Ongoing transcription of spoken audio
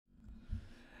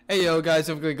Hey yo guys,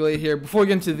 I'm Scarlet here. Before we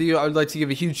get into the video, I would like to give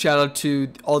a huge shout out to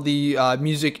all the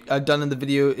music done in the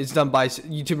video. It's done by a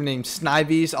YouTuber named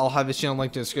Snivies. I'll have his channel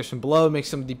linked in the description below. It makes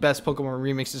some of the best Pokemon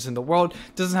remixes in the world.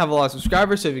 Doesn't have a lot of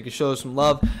subscribers, so if you could show us some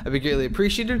love, I'd be greatly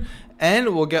appreciated.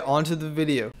 And we'll get on to the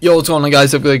video. Yo, what's going on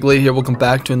guys? I'm Scarlet here. Welcome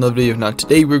back to another video. Now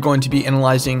today we're going to be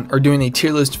analyzing or doing a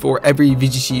tier list for every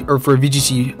VGC or for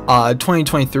VGC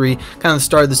 2023, kind of the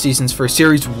start of the seasons for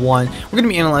Series 1. We're going to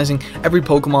be analyzing every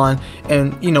Pokemon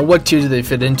and, you know, what tier do they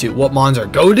fit into, what mons are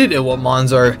goated and what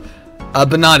mons are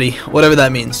Banati, whatever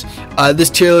that means.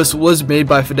 This tier list was made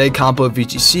by Fede Campo of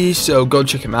VGC, so go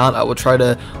check him out. I will try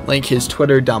to link his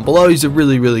Twitter down below. He's a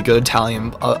really good Italian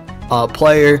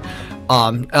player.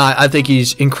 I think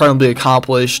he's incredibly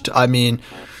accomplished. I mean,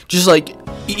 just like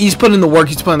he's put in the work,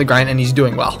 he's put in the grind, and he's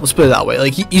doing well. Let's put it that way.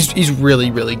 Like he's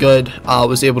really good.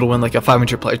 Was able to win like a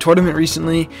 500 player tournament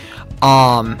recently.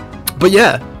 But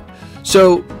yeah,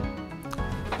 so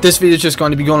this video is just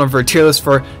going to be going over a tier list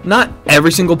for not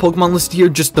every single Pokemon listed here,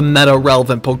 just the meta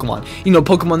relevant Pokemon. You know,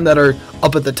 Pokemon that are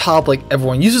up at the top, like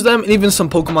everyone uses them, and even some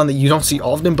Pokemon that you don't see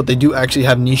often, but they do actually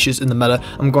have niches in the meta.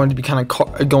 I'm going to be kind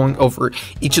of going over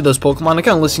each of those Pokemon and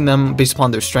kind of listing them based upon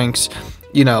their strengths,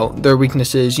 you know, their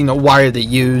weaknesses, you know, why are they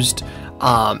used,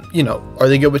 you know, are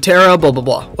they good with Terra, blah blah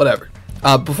blah, whatever.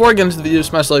 Before I get into the video,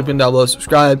 smash the like button down below,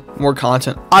 subscribe, more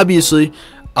content, obviously.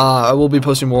 I will be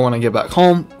posting more when I get back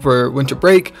home for winter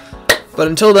break, but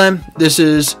until then, this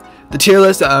is the tier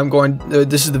list that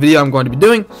this is the video I'm going to be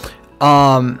doing.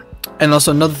 And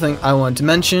also another thing I wanted to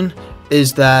mention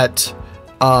is that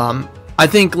I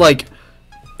think, like,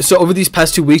 so over these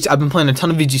past 2 weeks I've been playing a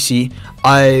ton of VGC.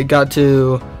 I got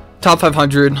to top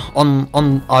 500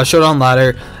 on Showdown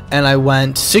Ladder, and I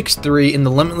went 6-3 in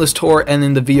the Limitless Tour and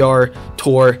in the VR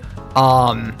Tour.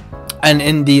 And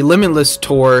in the Limitless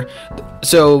Tour,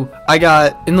 so I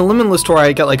got, in the Limitless Tour,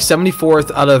 I got like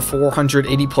 74th out of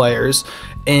 480 players.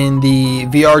 In the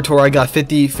VR Tour, I got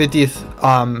 50th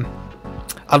out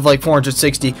of like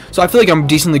 460. So I feel like I'm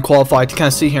decently qualified to kind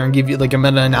of sit here and give you like a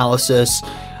meta-analysis.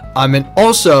 And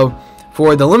also,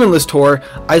 for the Limitless Tour,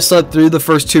 I slept through the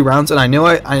first 2 rounds, and I knew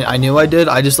I did.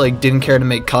 I just like didn't care to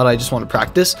make cut. I just want to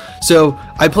practice. So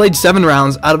I played 7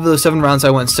 rounds. Out of those 7 rounds,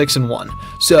 I went 6-1.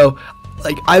 So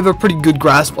like I have a pretty good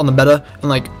grasp on the meta and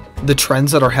like the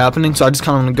trends that are happening, so I just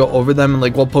kind of want to go over them and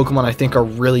like what Pokemon I think are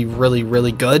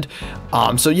really good.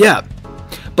 So yeah,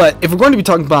 but if we're going to be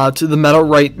talking about the meta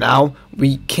right now,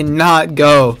 we cannot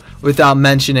go without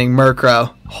mentioning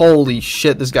Murkrow. Holy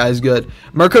shit, this guy is good.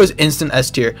 Murkrow is instant S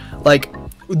tier, like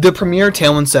the premier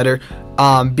Tailwind setter.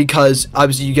 Because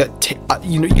obviously you get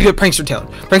you get Prankster Talon.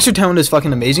 Prankster Talon is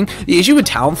fucking amazing. The issue with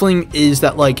Talonflame is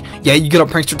that, like, yeah, you get a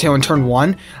Prankster Talon turn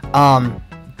 1,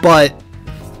 but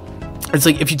it's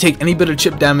like if you take any bit of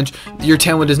chip damage, your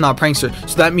Tailwind is not Prankster.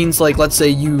 So that means, like, let's say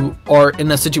you are in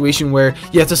a situation where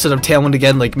you have to set up Tailwind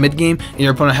again, like mid game, and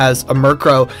your opponent has a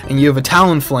Murkrow and you have a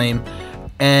Talonflame,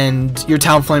 and your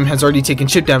Talonflame has already taken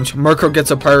chip damage. Murkrow gets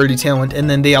a priority Tailwind, and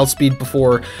then they outspeed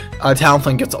before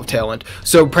Talonflame gets off Tailwind.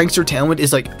 So Prankster Tailwind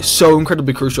is like so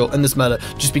incredibly crucial in this meta,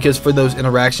 just because for those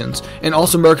interactions. And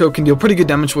also Murkrow can deal pretty good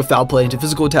damage with foul play into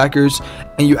physical attackers,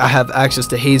 and you have access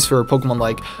to haze for Pokemon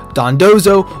like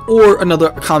Dondozo, or another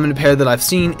common pair that I've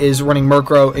seen is running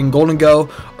Murkrow and Golden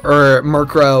Go, or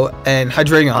Murkrow and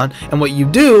Hydreigon. And what you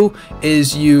do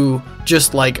is you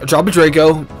just like drop a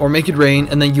Draco or make it rain,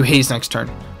 and then you haze next turn.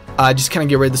 Just kind of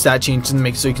get rid of the stat change and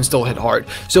make it so you can still hit hard.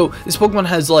 So this Pokemon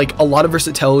has like a lot of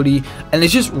versatility, and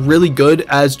it's just really good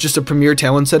as just a premier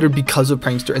Talon setter because of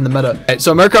Prankster in the meta. Right,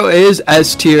 so Murkrow is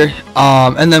S tier,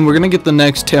 and then we're gonna get the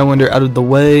next Tailwinder out of the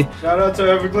way. Shout out to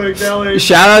Everglade Galley.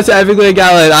 Shout out to Everglade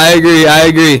Galley. I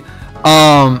agree.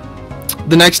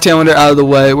 The next Tailwinder out of the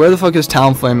way. Where the fuck is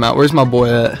Talonflame at? Where's my boy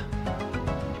at?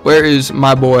 Where is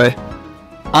my boy?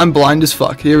 I'm blind as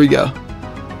fuck. Here we go.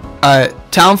 Alright,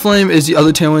 Talonflame is the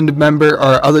other Tailwind member,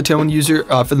 or other Tailwind user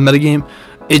for the metagame.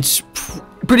 It's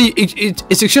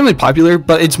it's extremely popular,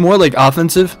 but it's more like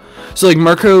offensive. So like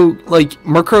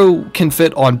Murkrow can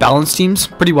fit on balanced teams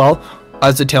pretty well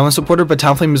as a Tailwind supporter, but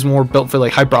Talonflame is more built for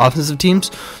like hyper offensive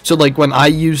teams. So like when I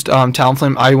used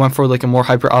Talonflame, I went for like a more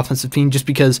hyper offensive team, just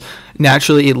because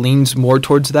naturally it leans more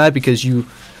towards that, because you,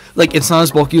 like, it's not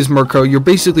as bulky as Murkrow. You're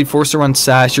basically forced to run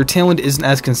Sash. Your Tailwind isn't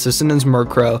as consistent as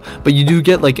Murkrow, but you do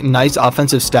get like nice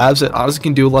offensive stabs that honestly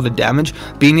can do a lot of damage.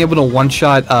 Being able to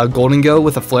one-shot Golden Go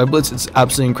with a Flare Blitz is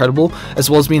absolutely incredible, as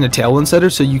well as being a Tailwind setter,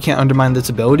 so you can't undermine this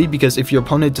ability, because if your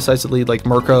opponent decides to lead like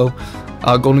Murkrow,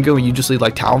 Golden Go, and you just lead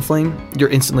like Talonflame, you're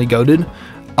instantly goated.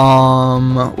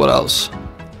 What else?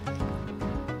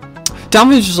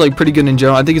 Talonflame is just like pretty good in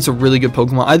general. I think it's a really good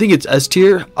Pokemon. I think it's S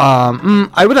tier.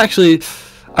 I would actually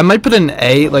I might put an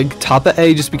A, like top of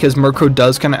A, just because Murkrow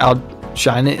does kind of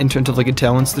outshine it in terms of like a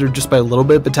Talon Slither just by a little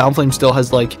bit, but Talonflame still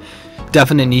has like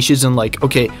definite niches, and like,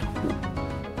 okay,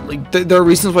 like there are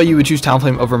reasons why you would choose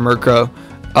Talonflame over Murkrow.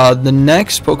 The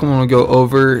next Pokemon we'll go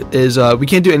over is, we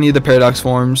can't do any of the Paradox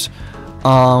forms.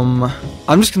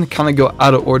 I'm just gonna kind of go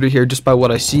out of order here just by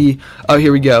what I see. Oh,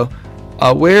 here we go.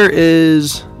 Where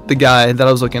is the guy that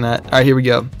I was looking at? All right, here we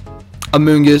go.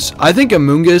 Amoonguss. I think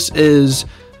Amoonguss is,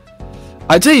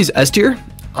 I'd say he's S tier.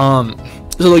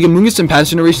 So like Amoonguss in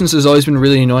past generations has always been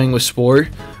really annoying with Spore.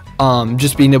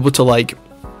 Just being able to like,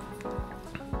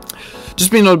 just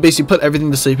being able to basically put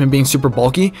everything to sleep and being super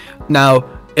bulky. Now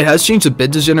it has changed a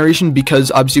bit this generation,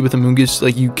 because obviously with Amoonguss,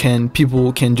 like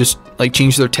people can just like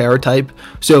change their Terra type.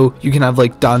 So you can have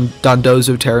like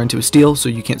Dondozo Terra into a Steel, so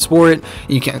you can't Spore it,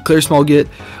 you can't Clear Smog it,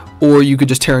 or you could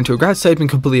just Terra into a Grass type and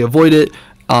completely avoid it.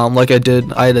 Like I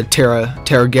did, I had a Terra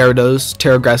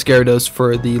Grass Gyarados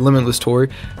for the Limitless Tour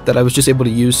that I was just able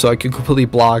to use, so I could completely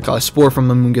block Spore from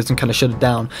Amoonguss and kind of shut it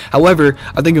down. However,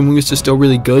 I think Amoonguss is still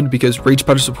really good because Rage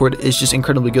Powder support is just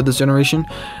incredibly good this generation.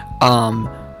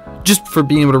 Just for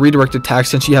being able to redirect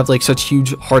attacks, since you have like such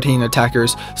huge hard-hitting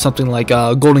attackers, something like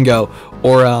Golden Go,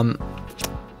 or I'm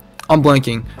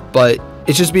blanking, but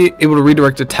it's just being able to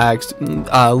redirect attacks,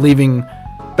 leaving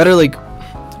better like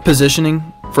positioning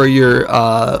for your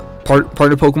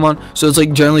partner Pokemon, so it's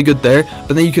like generally good there.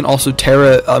 But then you can also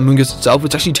Terra Amoonguss itself,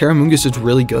 which actually Terra Amoonguss is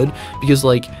really good because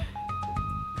like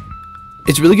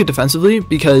it's really good defensively,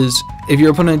 because if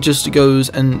your opponent just goes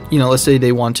and, you know, let's say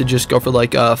they want to just go for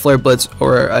like a Flare Blitz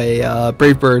or a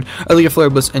Brave Bird, or like a Flare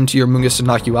Blitz into your Amoonguss to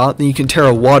knock you out, then you can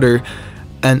Terra Water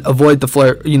and avoid the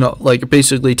flare, you know, like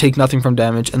basically take nothing from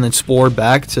damage and then Spore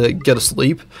back to get a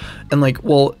sleep. And like,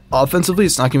 well, offensively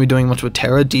it's not going to be doing much with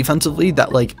Terra. Defensively,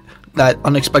 that like that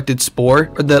unexpected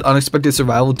Spore, or that unexpected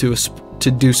survival to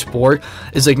do Spore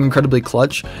is like incredibly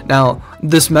clutch. Now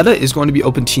this meta is going to be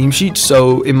open team sheet,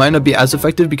 so it might not be as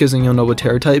effective because then you'll know what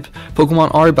Terra type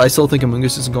Pokemon are, but I still think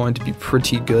Amoonguss is going to be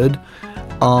pretty good.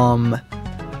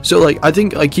 So like, I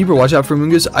think like keep your watch out for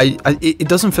Amoonguss. It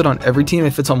doesn't fit on every team.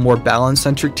 It fits on more balance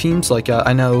centric teams. Like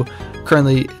I know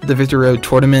currently the Victory Road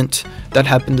tournament that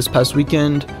happened this past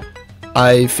weekend,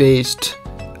 I faced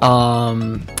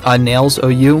Nails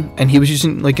OU, and he was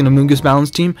using like an Amoonguss balance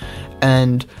team,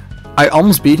 and I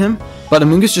almost beat him. But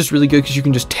Amoonguss is just really good because you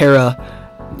can just Terra,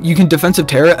 you can defensive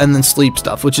Terra and then sleep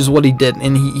stuff, which is what he did,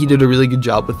 and he did a really good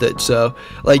job with it. So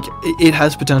like it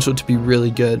has potential to be really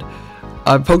good.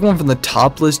 Pokemon from the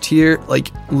top list here,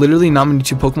 like literally not many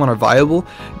 2 Pokemon are viable.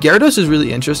 Gyarados is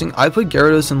really interesting. I put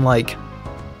Gyarados in like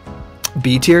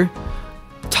B tier,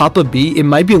 top of B. It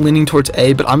might be leaning towards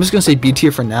A, but I'm just gonna say B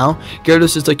tier for now.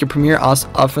 Gyarados is like a premier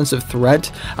offensive threat.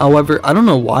 However, I don't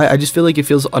know why, I just feel like it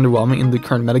feels underwhelming in the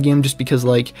current metagame, just because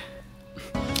like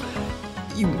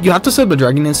you have to set up a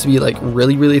Dragon Dance to be like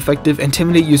really effective.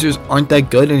 Intimidate users aren't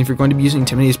that good, and if you're going to be using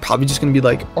Intimidate, it's probably just going to be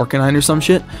like Arcanine or some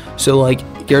shit. So like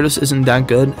Gyarados isn't that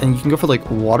good, and you can go for like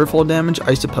waterfall damage,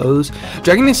 I suppose.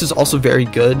 Dragon Dance is also very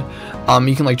good.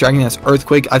 You can like Dragon Dance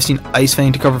Earthquake. I've seen Ice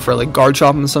Fang to cover for like Guard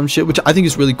Chop and some shit, which I think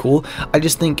is really cool. I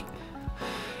just think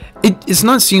it's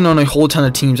not seen on a whole ton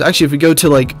of teams. Actually, if we go to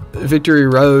like Victory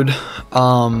Road,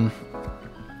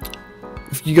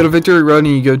 if you go to Victory Road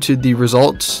and you go to the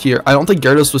results here, I don't think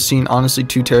Gyarados was seen honestly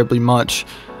too terribly much.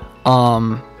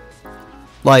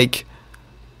 Like,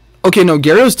 okay, no,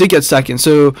 Gyarados did get second.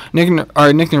 So Nick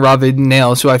Narave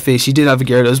Nails, who I faced, he did have a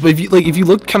Gyarados. But if you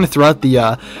look kind of throughout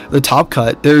the top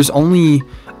cut, there's only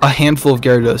a handful of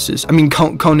Gyaradoses. I mean,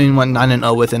 Conan went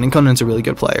 9-0 with it, and Conan's a really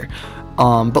good player.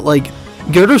 But like,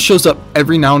 Gyarados shows up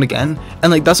every now and again,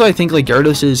 and like that's why I think like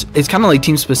Gyarados it's kind of like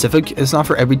team specific. It's not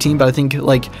for every team, but I think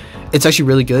like it's actually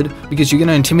really good because you get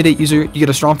an Intimidate user, you get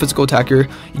a strong physical attacker,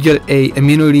 you get a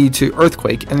immunity to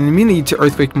Earthquake, and an immunity to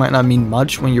Earthquake might not mean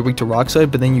much when you're weak to Rock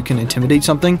Slide, but then you can Intimidate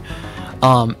something.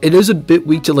 It is a bit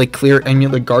weak to like Clear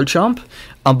and like Guard Chomp,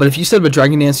 but if you set up a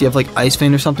Dragon Dance, you have like Ice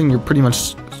Fan or something, you're pretty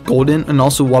much golden. And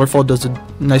also Waterfall does a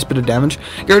nice bit of damage.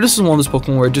 Gyarados is one of those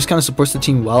Pokemon where it just kind of supports the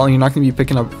team well, and you're not going to be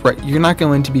picking up you're not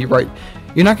going to be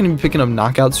picking up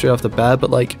knockouts straight off the bat, but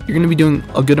like you're going to be doing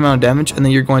a good amount of damage, and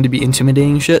then you're going to be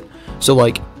intimidating shit. So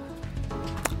like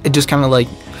it just kind of like,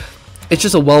 it's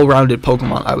just a well-rounded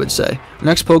Pokemon, I would say.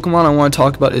 Next Pokemon I want to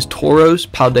talk about is Tauros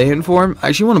Paldean form. I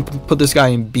actually want to put this guy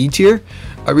in B tier.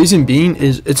 A reason being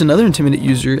is it's another Intimidate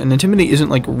user, and Intimidate isn't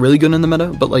like really good in the meta,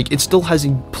 but like it still has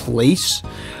a place.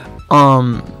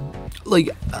 Like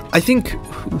I think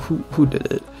who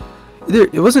did it?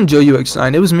 It wasn't Joe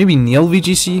UX9. It was maybe Neil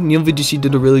VGC. Neil VGC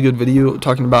did a really good video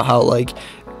talking about how like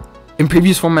in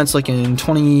previous formats, like in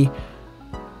 20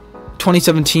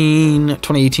 2017,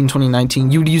 2018,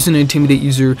 2019, you would use an Intimidate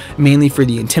user mainly for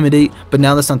the Intimidate, but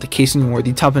now that's not the case anymore.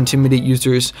 The top Intimidate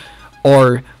users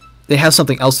they have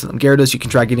something else to them. Gyarados, you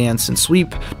can Dragon Dance and Sweep.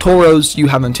 Tauros, you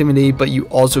have Intimidate, but you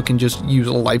also can just use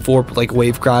a Life Orb, like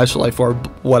Wave Crash, Life Orb,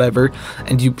 whatever,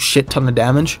 and do shit ton of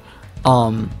damage.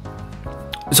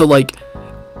 So like,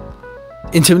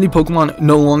 Intimidate Pokemon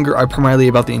no longer are primarily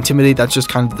about the Intimidate. That's just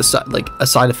kind of a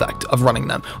side effect of running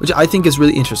them, which I think is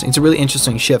really interesting. It's a really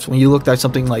interesting shift when you looked at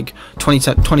something like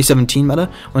 2017 meta.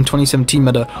 When 2017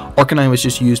 meta, Arcanine was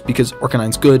just used because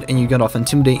Arcanine's good, and you get off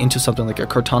Intimidate into something like a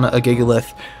Kartana, a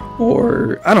Gigalith,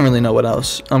 or I don't really know what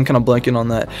else. I'm kind of blanking on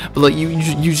that. But like you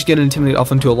just get Intimidate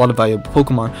off into a lot of valuable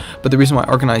Pokemon. But the reason why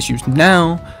Arcanine is used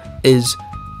now is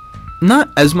not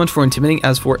as much for intimidating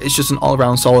as for it's just an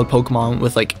all-around solid Pokemon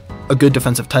with like a good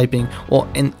defensive typing. Well,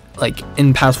 in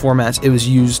past formats, it was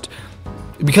used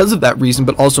because of that reason,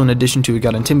 but also in addition to it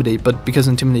got Intimidate. But because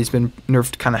Intimidate's been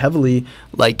nerfed kind of heavily,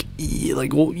 well,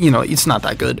 you know, it's not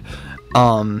that good.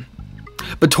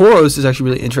 But Tauros is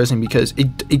actually really interesting because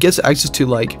it gets access to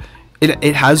like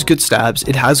it has good stabs,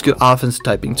 it has good offensive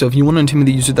typing. So if you want to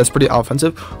intimidate a user that's pretty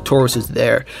offensive, Tauros is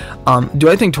there. Do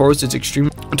I think Tauros is extreme?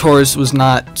 Tauros was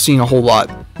not seen a whole lot.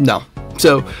 No.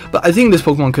 So, but I think this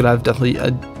Pokemon could have definitely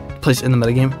a place in the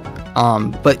metagame.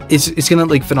 But it's gonna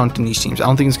like fit onto niche teams. I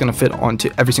don't think it's gonna fit onto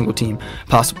every single team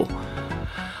possible.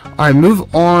 Alright,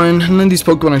 move on. None of these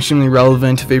Pokemon are extremely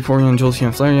relevant. Vaporeon,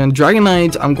 Jolteon, Flareon.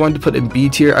 Dragonite, I'm going to put in B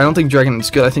tier. I don't think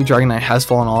Dragonite's good. I think Dragonite has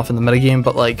fallen off in the metagame,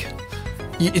 but like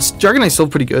Dragonite's still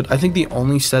pretty good. I think the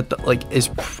only set that like is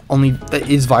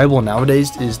viable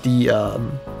nowadays is the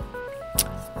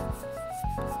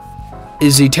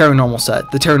Terra Normal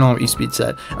set, the Terra Normal E-Speed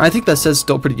set. And I think that set's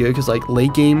still pretty good because like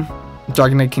late game,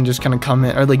 Dragonite can just kind of come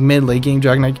in, or like mid-late game,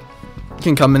 Dragonite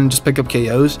can come in and just pick up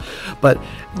KOs, but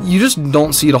you just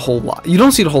don't see it a whole lot. You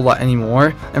don't see it a whole lot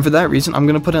anymore, and for that reason, I'm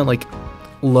gonna put in like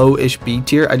low-ish B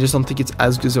tier. I just don't think it's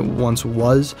as good as it once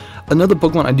was. Another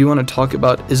Pokemon I do want to talk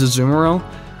about is Azumarill.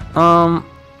 I'm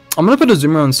gonna put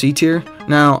Azumarill in C tier.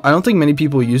 Now, I don't think many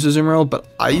people use Azumarill, but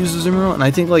I use Azumarill, and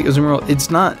I think like Azumarill, it's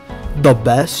not the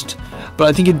best, but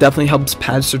I think it definitely helps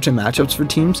pad certain matchups for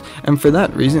teams, and for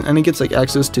that reason, and it gets like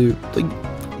access to like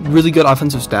really good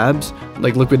offensive stabs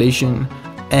like Liquidation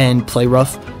and Play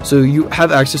Rough. So you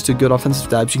have access to good offensive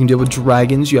stabs. You can deal with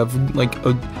dragons. You have like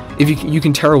if you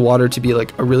can Terra Water to be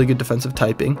like a really good defensive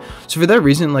typing. So for that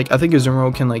reason, like I think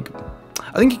Azumarill can I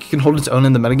think it can hold its own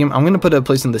in the metagame. I'm going to put it a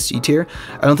place in the C tier.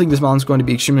 I don't think this mountain is going to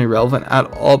be extremely relevant at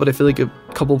all, but I feel like a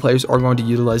couple players are going to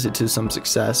utilize it to some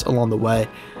success along the way.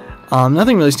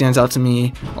 Nothing really stands out to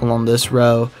me along this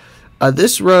row.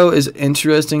 This row is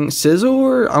interesting.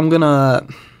 Scizor,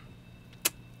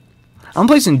 I'm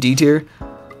placing D tier.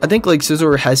 I think like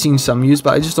Scizor has seen some use,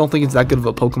 but I just don't think it's that good of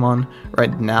a Pokemon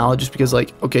right now. Just because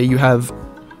like, okay, you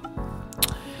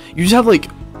just have like,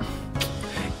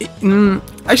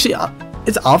 actually,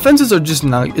 its offenses are just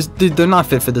not. They're not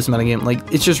fit for this metagame. Like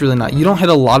it's just really not. You don't hit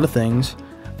a lot of things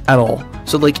at all.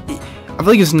 So like, I feel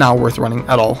like it's not worth running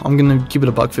at all. I'm gonna keep it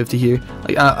a $150 here.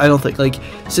 Like I don't think like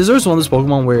Scizor is one of those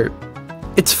Pokemon where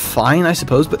it's fine, I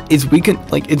suppose, but it's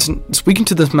weakened. Like it's weakened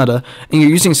to this meta, and you're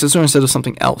using Scizor instead of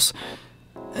something else.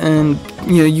 And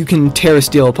you know you can Terra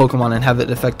Steel a Pokemon and have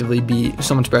it effectively be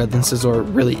so much better than Scizor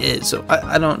really is. So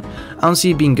I don't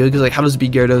see it being good because like how does it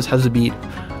beat Gyarados? How does it beat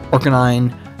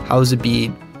Arcanine? How does it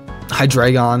beat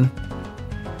Hydreigon?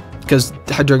 Because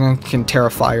Hydreigon can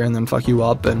Terra Fire and then fuck you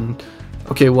up. And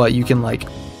okay, what you can like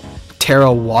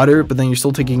Terra Water, but then you're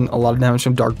still taking a lot of damage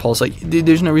from Dark Pulse. Like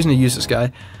there's no reason to use this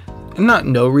guy. Not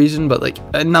no reason, but like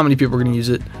not many people are gonna use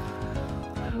it.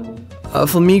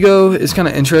 Flamigo is kind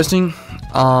of interesting.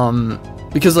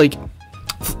 Because like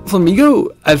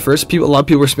Flamigo at first a lot of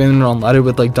people were spamming it on ladder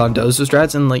with like Dondozo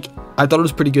strats, and like I thought it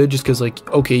was pretty good just because like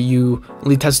okay, you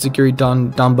lead Testagiri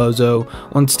Donbozo.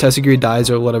 Once Testagiri dies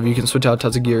or whatever, you can switch out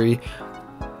Testagiri,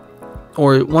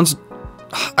 or once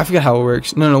I forget how it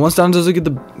works. No, once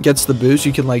Dondozo gets the boost,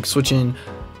 you can like switch in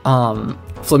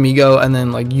Flamigo and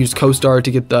then like use Co-Star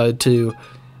to get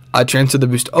transfer the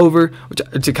boost over, which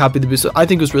to copy the boost. So I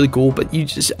think it was really cool, but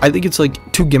I think it's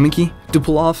like too gimmicky to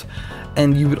pull off,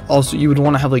 and you would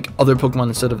want to have like other Pokemon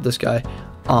instead of this guy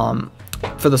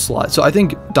for the slot. So I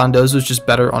think Dondozo is just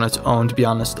better on its own, to be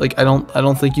honest. Like I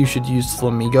don't think you should use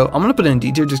Flamigo. I'm gonna put it in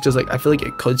D tier just because like I feel like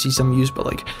it could see some use, but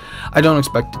like I don't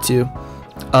expect it to.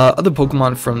 Other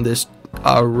Pokemon from this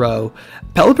row,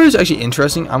 Pelipper is actually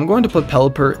interesting. I'm going to put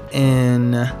Pelipper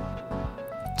in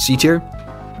C tier.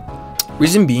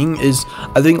 Reason being is,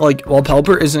 I think like while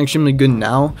Pelipper isn't extremely good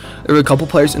now, there were a couple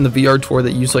players in the VR tour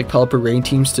that used like Pelipper rain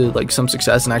teams to like some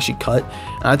success and actually cut.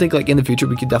 And I think like in the future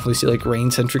we could definitely see like rain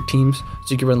centric teams.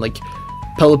 So you can run like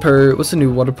Pelipper, what's the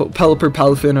new water Pelipper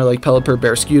Palafin, or like Pelipper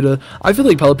Barraskewda. I feel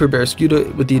like Pelipper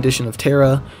Barraskewda with the addition of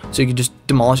Terra, so you can just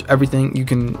demolish everything. You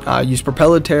can use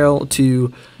Propeller Tail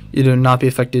to, you know, not be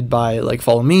affected by like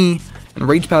Follow Me and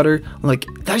Rage Powder. Like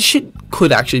that shit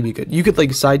could actually be good. You could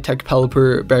like side tech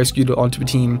Pelipper Barraskewda onto a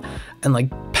team and like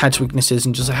patch weaknesses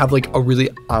and just have like a really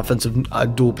offensive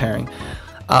dual pairing.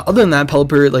 Other than that,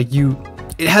 Pelipper, like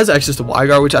it has access to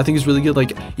Y-Guard, which I think is really good.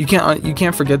 Like you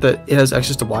can't forget that it has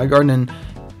access to Y-Guard, and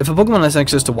if a Pokemon has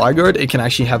access to Y-Guard, it can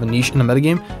actually have a niche in the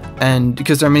metagame. And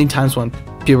because there are many times when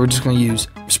people are just going to use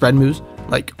spread moves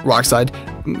like Rock Slide,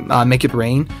 Make It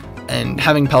Rain, and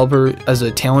having Pelipper as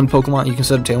a Tailwind Pokemon, you can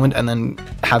set up Tailwind and then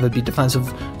have it be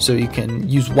defensive, so you can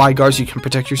use Y-Guard so you can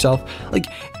protect yourself. Like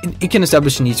it can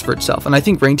establish needs for itself. And I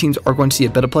think rain teams are going to see a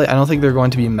bit of play. I don't think they're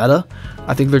going to be meta.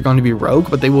 I think they're going to be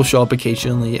rogue, but they will show up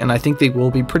occasionally, and I think they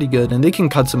will be pretty good, and they can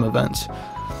cut some events.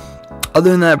 Other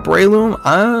than that, Breloom,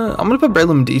 I'm gonna put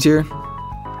Breloom in D tier.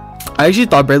 I actually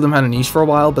thought Breloom had a niche for a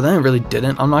while, but then it really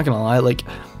didn't. I'm not gonna lie. Like,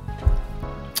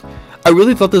 I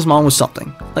really thought this mon was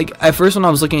something. Like, at first when I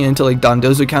was looking into like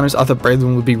Dondozo counters, I thought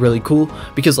Breloom would be really cool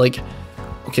because, like,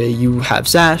 okay, you have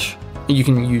Sash, you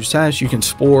can use Sash, you can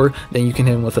Spore, then you can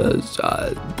hit him with a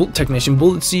Technician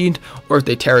Bullet Seed, or if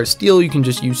they Terra Steel, you can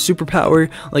just use Superpower,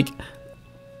 like,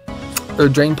 or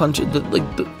Drain Punch.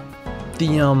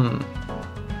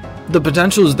 The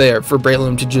potential is there for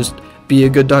Breloom to just be a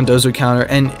good Dondozo counter,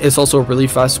 and it's also a really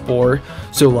fast Spore,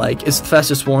 so like it's the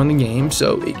fastest Spore in the game,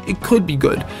 so it could be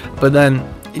good, but then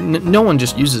no one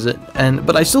just uses it.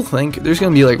 But I still think there's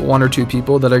gonna be like 1 or 2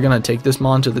 people that are gonna take this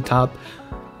mon to the top,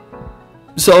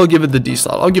 so I'll give it the D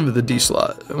slot.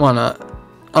 Why not?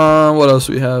 What else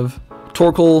do we have?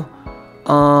 Torkoal.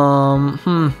 I don't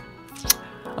know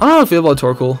how I feel about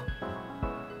Torkoal.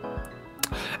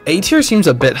 A tier seems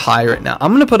a bit high right now.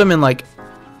 I'm gonna put him in like,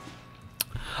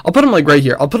 I'll put him like right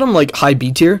here. I'll put him like high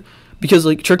B tier, because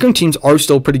like Trick Room teams are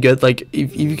still pretty good. Like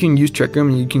if you can use Trick Room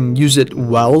and you can use it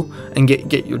well and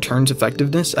get your turns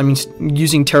effectiveness. I mean,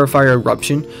 using Terrifier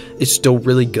Eruption is still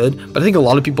really good, but I think a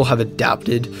lot of people have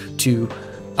adapted to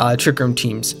Trick Room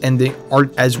teams and they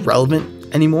aren't as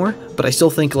relevant anymore. But I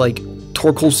still think like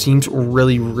Torkoal seems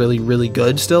really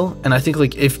good still, and I think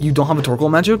like if you don't have a Torkoal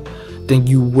matchup, then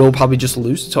you will probably just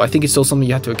lose. So I think it's still something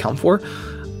you have to account for.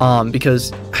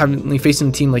 Because facing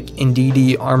a team like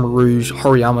Indeedee, Armor Rouge,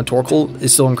 Hariyama, Torkoal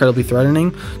is still incredibly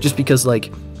threatening, just because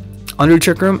like under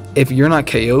Trick Room, if you're not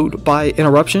KO'd by an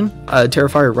Eruption,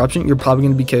 Terrifier Eruption, you're probably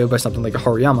going to be KO'd by something like a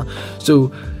Hariyama.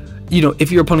 So, you know,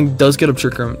 if your opponent does get up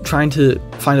Trick Room, trying to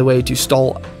find a way to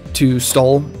stall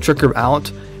Trick Room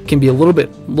out can be a little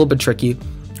bit tricky,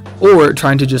 or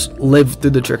trying to just live through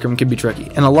the Trick Room can be tricky.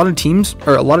 And a lot of teams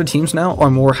now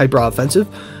are more hyper offensive.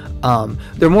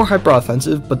 They're more hyper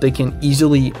offensive, but they can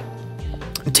easily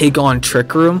take on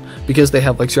Trick Room because they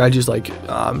have like strategies like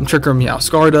Trick Room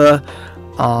Meowscarda,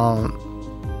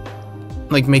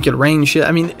 like Make It Rain shit.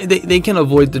 I mean, they can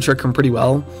avoid the Trick Room pretty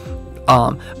well.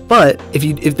 But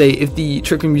if the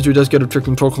Trick Room user does get a Trick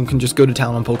Room, Torkoal can just go to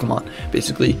town on Pokemon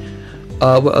basically.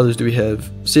 What others do we have?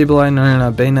 Sableye,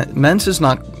 no, Bayonet. Mence is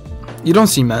not. You don't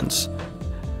see Mence.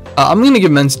 I'm gonna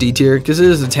give Mence D tier because it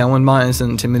is a Tailwind mon, it's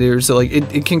an Intimidator, so like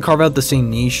it can carve out the same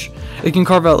niche. It can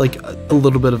carve out like a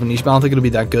little bit of a niche, but I don't think it'll be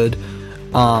that good.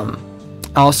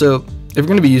 Also, if you're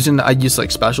gonna be using it, I'd use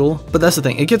like Special, but that's the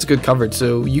thing, it gets good coverage,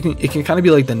 so it can kind of be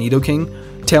like the Nidoking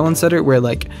Tailwind setter, where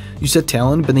like you set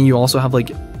Tailwind, but then you also have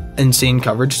like insane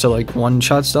coverage, so like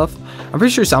one-shot stuff. I'm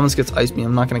pretty sure Salamence gets Ice Beam,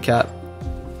 I'm not gonna cap.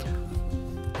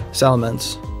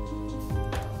 Salamence.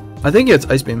 I think it's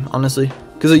Ice Beam, honestly,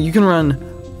 because like, you can run.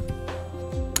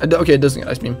 Okay, it doesn't get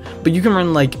Ice Beam, but you can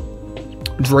run like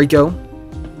Draco.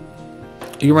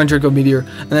 You can run Draco Meteor,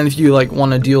 and then if you like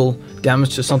want to deal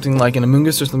damage to something like an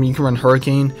Amoonguss or something, you can run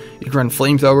Hurricane. You can run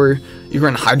Flamethrower. You can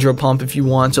run Hydro Pump if you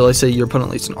want. So let's say your opponent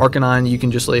leads an Arcanine, you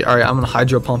can just like, all right, I'm gonna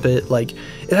Hydro Pump it. Like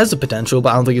it has the potential, but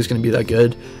I don't think it's gonna be that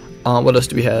good. What else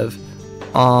do we have?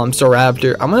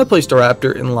 Staraptor. I'm gonna play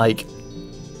Staraptor in like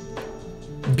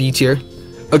B tier.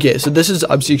 Okay, so this is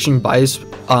obviously bias,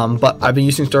 but I've been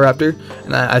using Staraptor,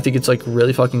 and I think it's like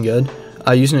really fucking good.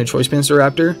 Using a Choice Band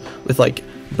Staraptor with like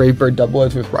Brave Bird Double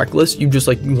Edge with Reckless, you just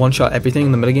like one-shot everything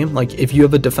in the metagame. Like if you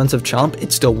have a defensive Chomp,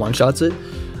 it still one-shots it.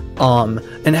 And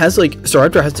it has like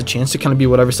Staraptor has the chance to kind of be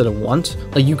whatever set it wants.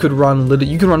 Like you could run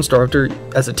Staraptor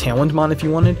as a Tailwind mon if you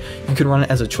wanted. You could run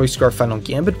it as a Choice Scarf Final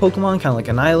Gambit Pokemon, kind of like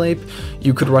Annihilate.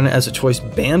 You could run it as a Choice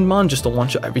Band mon just to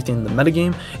launch everything in the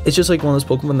metagame. It's just like one of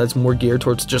those Pokemon that's more geared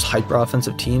towards just hyper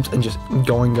offensive teams and just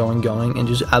going and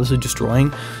just absolutely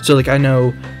destroying. So like I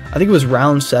think it was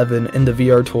round 7 in the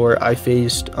VR tour. I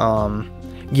faced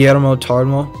Guillermo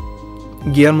Torrio,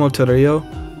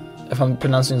 if I'm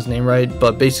pronouncing his name right,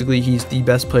 but basically he's the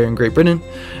best player in Great Britain,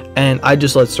 and I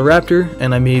just let Staraptor,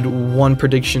 and I made one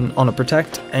prediction on a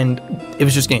Protect, and it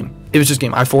was just game. I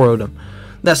 4-0'd him.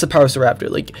 That's the power of Staraptor.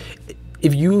 Like,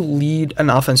 if you lead an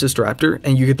offensive Staraptor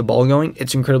and you get the ball going,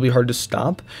 it's incredibly hard to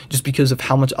stop, just because of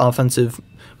how much offensive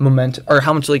momentum, or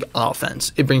how much like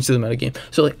offense it brings to the metagame.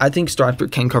 So like I think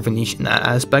Staraptor can cover niche in that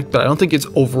aspect, but I don't think it's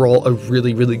overall a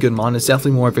really good mon. It's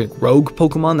definitely more of a rogue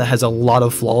Pokemon that has a lot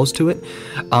of flaws to it,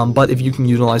 but if you can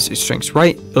utilize its strengths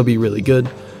right, it'll be really good.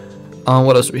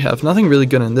 What else do we have? Nothing really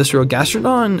good in this row.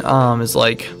 Gastrodon is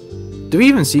like, do we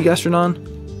even see Gastrodon?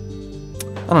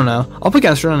 I don't know. I'll put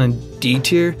Gastrodon in D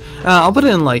tier. I'll put it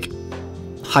in like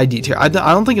high D tier. I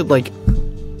don't think it like,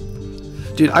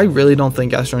 dude, I really don't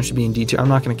think Gastrodon should be in D tier. I'm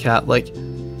not gonna cap. Like,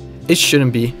 it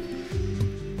shouldn't be.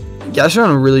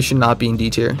 Gastrodon really should not be in D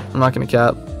tier. I'm not gonna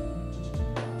cap.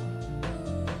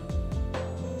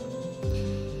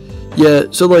 Yeah,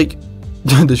 so like,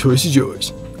 the choice is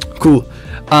yours. Cool.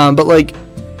 But like,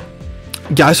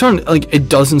 Gastrodon, like, it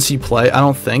doesn't see play, I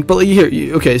don't think. But like,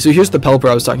 okay, so here's the Pelipper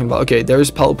I was talking about. Okay, there's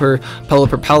Pelipper,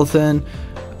 Palafin.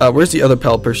 Where's the other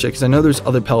Pelipper shit? Because I know there's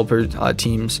other Pelipper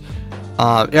teams.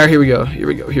 Yeah, here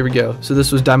we go. So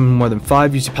this was Diamond More Than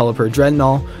 5. You see Pelipper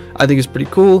Dreadnought. I think it's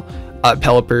pretty cool.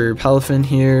 Pelipper Palafin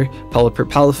here. Pelipper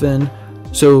Palafin.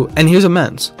 So, and here's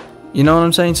Immense. You know what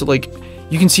I'm saying? So like,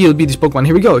 you can see it'll be these Pokemon.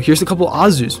 Here we go. Here's a couple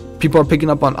Azus. People are picking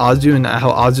up on Azu and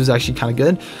how Azu is actually kind of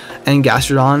good. And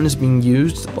Gastrodon is being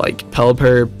used like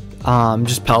Pelipper,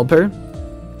 just Pelipper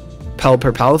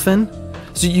Palafin.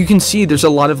 So you can see there's a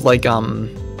lot of like,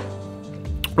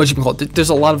 what you can call it. There's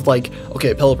a lot of like,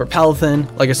 okay, Pelipper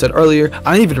Palafin, like I said earlier.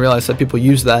 I didn't even realize that people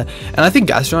use that. And I think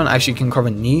Gastrodon actually can carve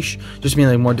a niche, just being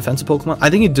like more defensive Pokemon. I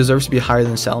think it deserves to be higher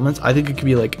than Salamence. I think it could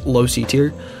be like low C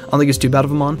tier. I don't think it's too bad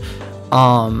of a mon.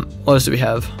 What else do we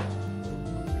have?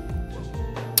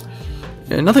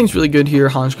 Yeah, nothing's really good here.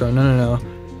 Honchkrow, no.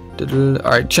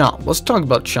 Alright, Chomp. Let's talk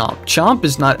about Chomp. Chomp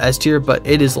is not S tier, but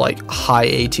it is like high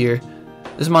A tier.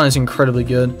 This mon is incredibly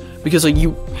good because like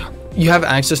you have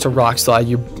access to Rock Slide.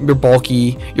 You're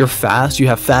bulky. You're fast. You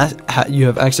have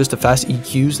access to fast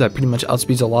EQs that pretty much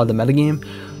outspeeds a lot of the metagame.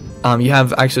 You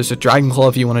have access to Dragon Claw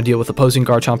if you want to deal with opposing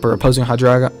Garchomp or opposing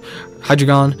Hydreigon.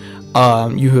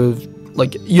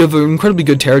 You have an incredibly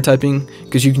good Terra typing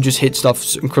because you can just hit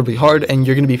stuff incredibly hard, and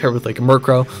you're going to be paired with like a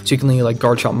Murkrow, so you can lead like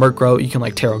Garchomp Murkrow. You can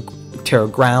like Terra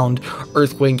Ground,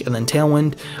 Earthquake, and then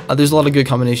Tailwind. There's a lot of good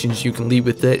combinations you can lead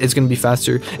with it. It's going to be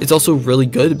faster. It's also really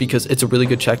good because it's a really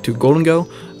good check to Golden Go,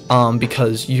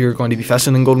 because you're going to be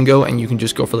faster than Golden Go, and you can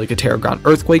just go for like a Terra Ground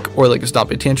Earthquake or like a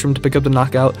Stop a Tantrum to pick up the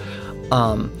knockout.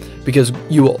 Because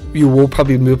you will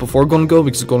probably move before Golden Go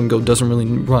because Golden Go doesn't really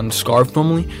run Scarf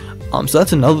normally. So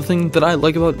that's another thing that I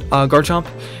like about Garchomp.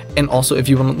 And also, if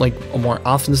you want like a more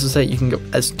offensive set, you can go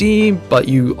SD, but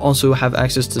you also have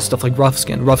access to stuff like Rough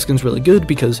Skin. Rough Skin's really good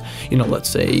because, you know, let's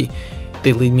say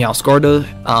they lead Meowscarda,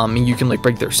 and you can like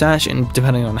break their sash, and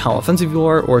depending on how offensive you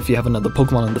are, or if you have another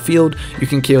Pokemon in the field, you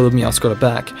can KO the Meowscarda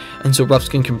back. And so Rough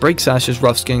Skin can break sashes.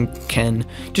 Rough Skin can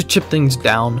just chip things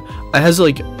down.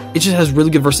 It just has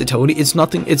really good versatility. It's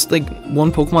like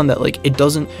one Pokemon that like it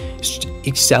doesn't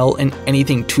excel in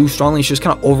anything too strongly. It's just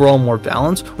kind of overall more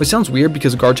balanced, which sounds weird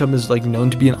because Garchomp is like known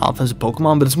to be an offensive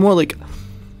Pokemon, but it's more like,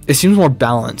 it seems more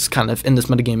balanced kind of in this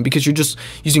metagame because you're just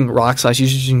using Rock Slash, you're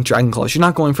using Dragon Claws. You're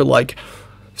not going for like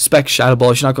Spec Shadow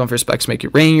Balls. You're not going for Specs Make It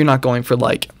Rain. You're not going for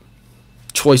like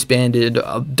Choice Banded,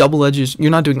 Double Edges.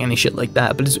 You're not doing any shit like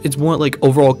that. But it's more like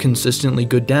overall consistently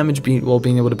good damage, while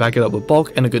being able to back it up with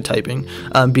bulk and a good typing.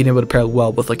 Being able to pair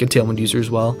well with like a Tailwind user as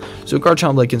well. So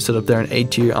Garchomp like can sit up there in A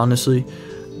tier, honestly.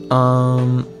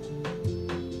 I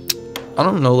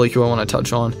don't know like who I want to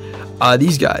touch on.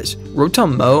 These guys.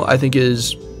 Rotom Mow I think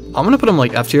is, I'm gonna put him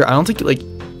like F tier. I don't think like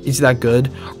he's that good.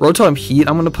 Rotom Heat,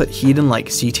 I'm gonna put Heat in like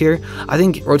C tier. I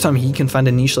think Rotom Heat can find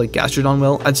a niche like Gastrodon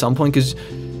will at some point, because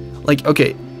like,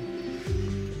 okay,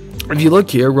 if you look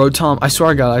here, Rotom, I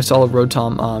swear to God, I saw a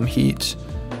Rotom Heat.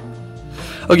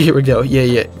 Okay, here we go.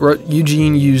 Yeah.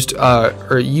 Eugene used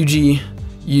UG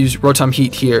used Rotom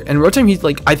Heat here, and Rotom Heat,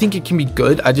 like, I think it can be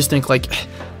good. I just think like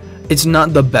it's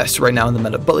not the best right now in the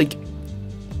meta, but like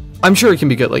I'm sure it can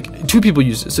be good. Like 2 people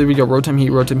use it. So we go Rotom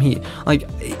Heat. Like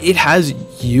it has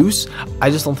use.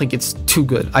 I just don't think it's too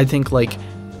good. I think like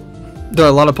there are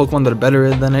a lot of Pokemon that are better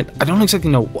than it. I don't exactly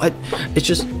know what. It's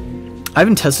just I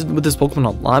haven't tested with this Pokemon a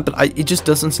lot, but it just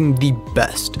doesn't seem the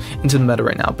best into the meta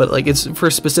right now. But like it's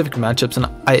for specific matchups, and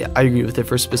I agree with it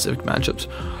for specific matchups.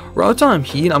 Rotom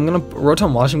Heat,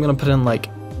 Rotom Wash, I'm gonna put in like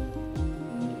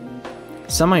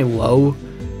semi-low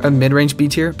or mid-range B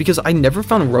tier because I never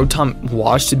found Rotom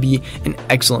Wash to be an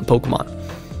excellent Pokemon.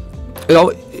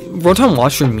 Rotom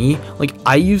Wash for me, like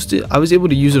I was able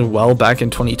to use it well back in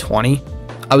 2020.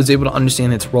 I was able to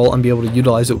understand its role and be able to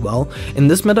utilize it well. In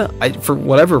this meta, for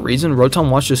whatever reason, Rotom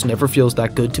Wash just never feels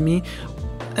that good to me.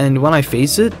 And when I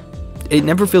face it, it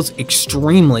never feels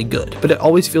extremely good, but it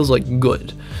always feels like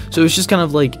good. So it's just kind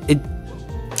of like, it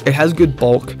has good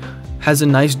bulk, has a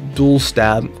nice dual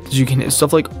stab, so you can hit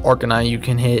stuff like Arcanine,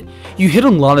 you hit a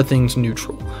lot of things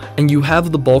neutral, and you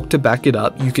have the bulk to back it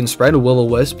up. You can spread a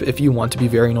Will-O-Wisp if you want to be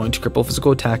very annoying to cripple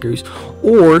physical attackers,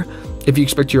 or if you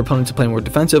expect your opponent to play more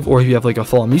defensive, or if you have like a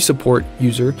Follow Me support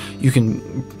user, you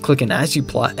can click an Nasty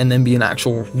Plot and then be an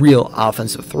actual real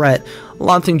offensive threat. A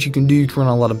lot of things you can do. You can run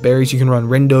a lot of berries. You can run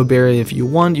Rindo Berry if you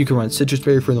want. You can run Citrus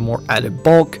Berry for the more added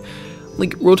bulk.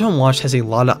 Like Rotom Wash has a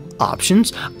lot of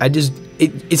options.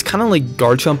 It's kind of like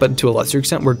Garchomp, but to a lesser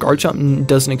extent, where Garchomp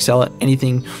doesn't excel at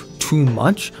anything too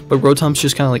much, but Rotom's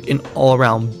just kind of like an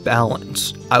all-around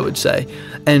balance, I would say.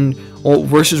 And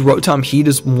versus Rotom Heat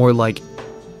is more like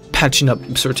patching up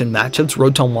certain matchups.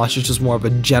 Rotom Wash is just more of a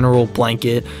general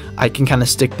blanket. I can kind of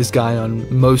stick this guy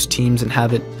on most teams and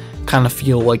have it kind of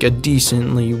feel like a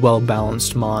decently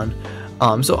well-balanced mon.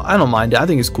 So I don't mind it. I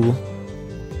think it's cool.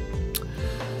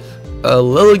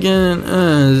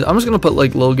 Lilligant, I'm just gonna put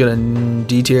like Lilligant in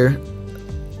D tier.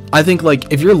 I think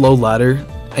like if you're low ladder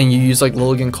and you use like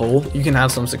Lilligant Coal, you can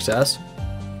have some success.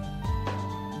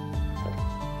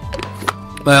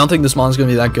 But I don't think this mon's gonna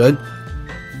be that good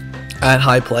at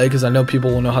high play, because I know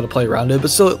people will know how to play around it. But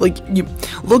still, like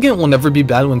Lilligant will never be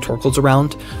bad when Torkoal's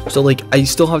around. So like I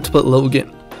still have to put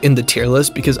Lilligant in the tier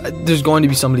list because there's going to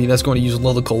be somebody that's going to use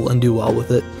Lillicoal and do well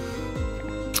with it.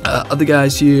 Other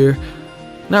guys here,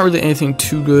 not really anything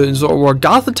too good. Or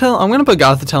Gothitelle, I'm gonna put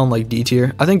Gothitelle in like D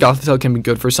tier. I think Gothitelle can be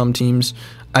good for some teams.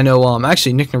 I know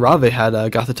actually Nick Narave had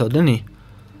Gothitelle, didn't he?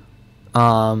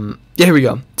 Yeah, here we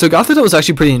go. So Gothitelle was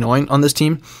actually pretty annoying on this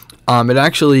team. I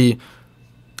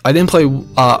didn't play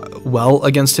well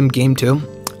against him game 2,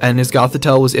 and his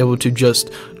Gothitelle was able to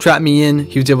just trap me in.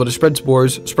 He was able to spread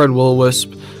spores, spread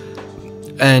Will-O-Wisp,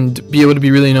 and be able to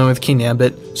be really annoying with King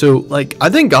Ambit. So like I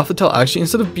think Gothitelle actually,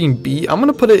 instead of being B, I'm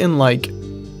gonna put it in like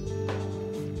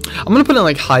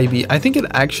high B. I think it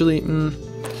actually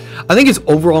I think it's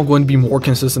overall going to be more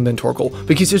consistent than Torkoal,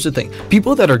 because here's the thing: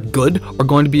 people that are good are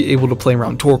going to be able to play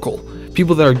around Torkoal.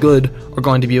 People that are good are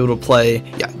going to be able to play,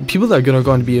 people that are good are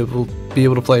going to be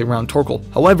able to play around Torkoal.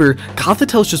 However,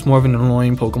 Gothitelle is just more of an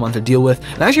annoying Pokemon to deal with,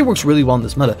 and actually works really well in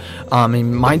this meta.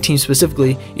 In my team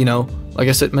specifically, you know, like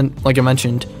I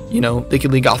mentioned, you know, they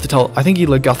could lead Gothitelle. I think he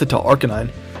led Gothitelle Arcanine.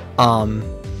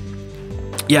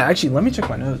 Yeah, actually, let me check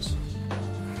my notes,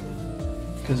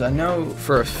 because I know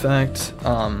for a fact.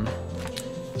 So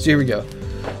here we go.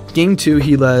 Game 2,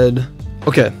 he led.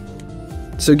 Okay.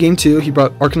 So game 2, he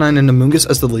brought Arcanine and Amoonguss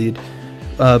as the lead,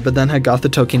 but then had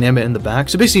Gothitelle, King Ambit in the back.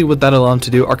 So basically what that allowed him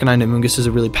to do, Arcanine and Amoonguss is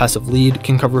a really passive lead,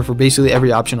 can cover for basically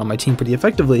every option on my team pretty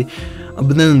effectively.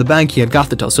 But then in the back, he had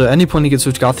Gothitelle. So at any point he could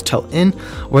switch Gothitelle in,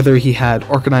 whether he had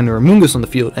Arcanine or Amoonguss on the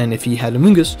field. And if he had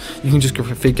Amoonguss, you can just go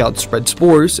for fake out, spread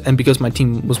spores. And because my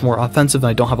team was more offensive and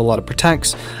I don't have a lot of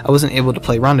protects, I wasn't able to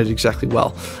play around it exactly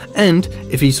well. And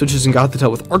if he switches in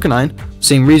Gothitelle with Arcanine,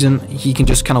 same reason, he can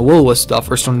just kind of Will-O-Wisp stuff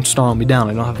or snarl me down.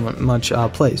 I don't have much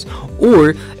plays.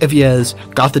 Or if he has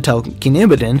Gothitelle, King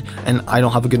Ambit in, and I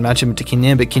don't have a good matchup into King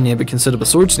Ambit can set up a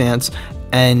Sword Stance,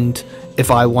 and if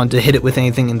I want to hit it with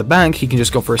anything in the bank, he can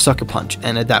just go for a Sucker Punch,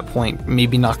 and at that point,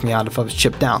 maybe knock me out if I was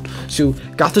chipped down. So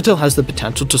Gothitelle has the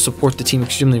potential to support the team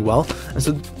extremely well, and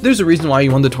so there's a reason why he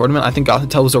won the tournament. I think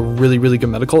Gothitelle was a really, really good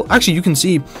medical. Actually, you can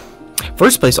see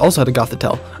first place also had a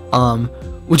Gothitelle,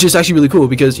 which is actually really cool,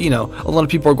 because, you know, a lot of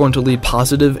people are going to lead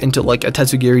positive into like a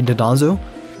Tetsugiri Dambozo.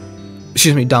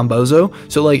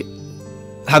 So like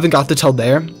having Gothitelle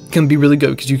there can be really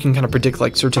good, because you can kind of predict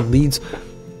like certain leads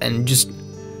and just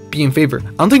be in favor.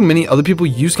 I don't think many other people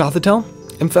use Gothitelle,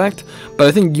 in fact, but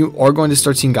I think you are going to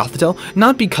start seeing Gothitelle,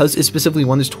 not because it specifically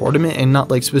won this tournament and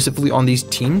not like specifically on these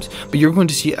teams, but you're going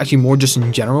to see actually more just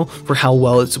in general for how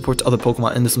well it supports other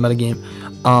Pokemon in this metagame.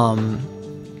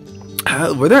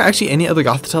 Were there actually any other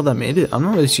Gothitelle that made it? I'm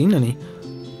not really seeing any.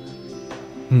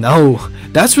 No,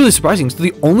 that's really surprising. So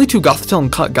the only 2 Gothitelle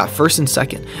and Cut got first and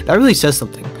second. That really says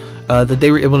something, that they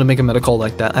were able to make a meta call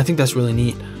like that. I think that's really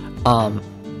neat.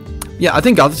 Yeah, I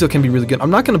think Gothitelle can be really good.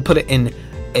 I'm not going to put it in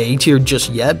A tier just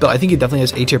yet, but I think it definitely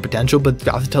has A tier potential, but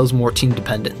Gothitelle is more team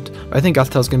dependent. I think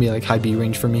Gothitelle is going to be like high B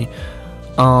range for me.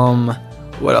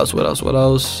 What else?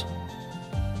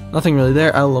 Nothing really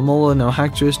there. Alamola, no.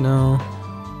 Hacktress, no.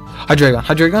 Hydreigon.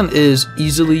 Hydreigon is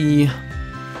easily...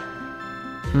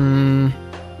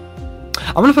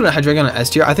 I'm going to put Hydreigon in S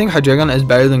tier. I think Hydreigon is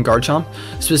better than Garchomp,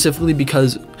 specifically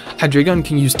because Hydreigon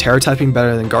can use Terra typing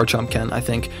better than Garchomp can, I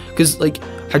think. Because, like,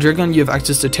 Hydreigon, you have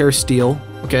access to Terra Steel,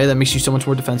 okay? That makes you so much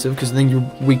more defensive, because then you're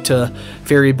weak to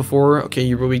Fairy before, okay?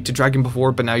 You were weak to Dragon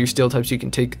before, but now you're Steel type, so you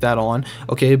can take that on,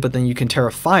 okay? But then you can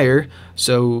Terra Fire,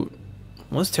 so...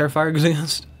 What's Terra Fire good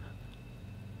against?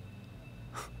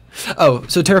 Oh,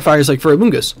 so Terra Fire is like for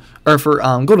Amoonguss, or for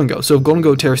Golden Go. So if Golden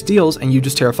Go Terra Steals and you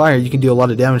just Terra Fire, you can deal a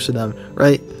lot of damage to them,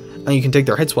 right? And you can take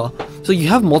their hit swell. So you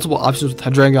have multiple options with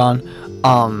Hydreigon.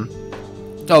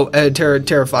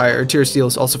 Terra Fire or Terra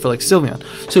Steals also for like Sylveon.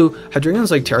 So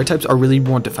Hydreigon's like Terra types are really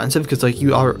more defensive because like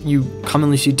you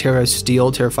commonly see Terra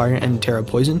Steel, Terra Fire, and Terra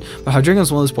Poison. But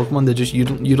Hydreigon's one of those Pokemon that just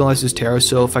utilizes Terra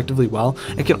so effectively well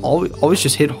and can always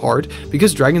just hit hard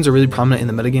because dragons are really prominent in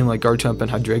the metagame like Garchomp and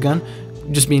Hydreigon.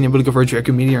 Just being able to go for a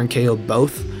Draco Meteor and KO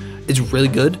both is really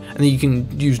good, and then you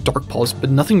can use Dark Pulse, but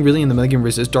nothing really in the metagame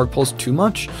resists Dark Pulse too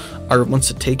much or wants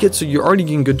to take it, so you're already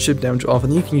getting good chip damage off,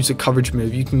 and then you can use a coverage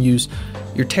move. You can use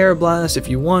your Terra Blast if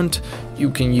you want, you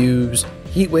can use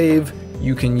Heat Wave,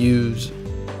 you can use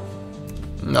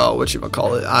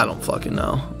I don't fucking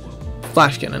know,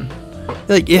 Flash Cannon.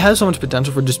 Like, it has so much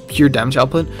potential for just pure damage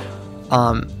output.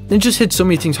 It just hits so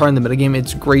many things hard in the metagame.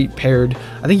 It's great paired.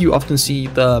 I think you often see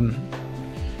the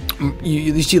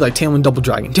you see like Tailwind Double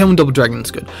Dragon. Tailwind Double Dragon is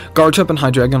good. Garchomp and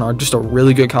Hydreigon are just a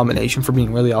really good combination for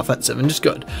being really offensive and just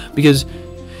good because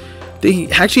they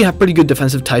actually have pretty good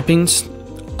defensive typings,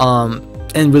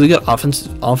 and really good offensive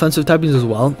typings as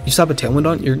well. You stop a Tailwind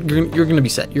on, you're gonna be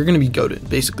set. You're gonna be goated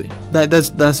basically. That's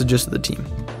the gist of the team.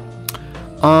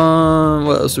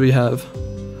 What else do we have?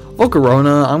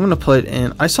 Volcarona. I'm gonna put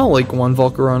in. I saw like one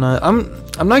Volcarona.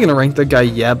 I'm not gonna rank that guy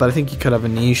yet, but I think he could have a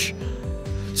niche.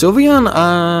 Sylveon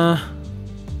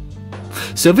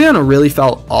really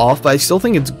fell off, but I still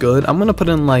think it's good. I'm gonna put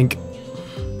it like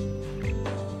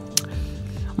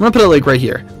right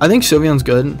here. I think Sylveon's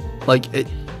good. Like it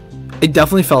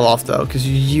definitely fell off though, because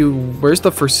where's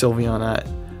the first Sylveon at?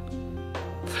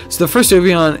 So the first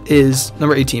Sylveon is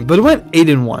number 18, but it went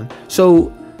 8-1.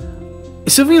 So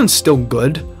Sylveon's still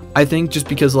good, I think, just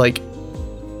because like,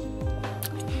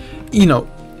 you know,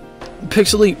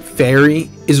 Pixelate Fairy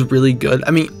is really good.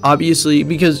 I mean, obviously,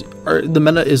 because the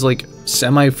meta is like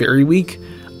semi-fairy weak,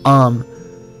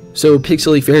 so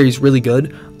Pixelate Fairy is really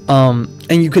good. And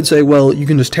you could say, well, you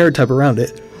can just Terra type around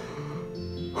it.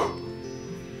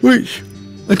 Which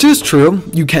it is true,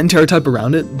 you can Terra type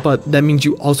around it, but that means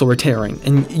you also are Terraing,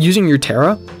 and using your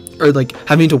Terra, or like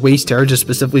having to waste Terra to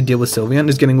specifically deal with Sylveon,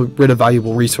 is getting rid of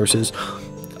valuable resources.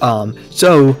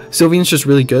 So Sylveon's just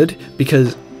really good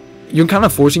because you're kind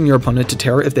of forcing your opponent to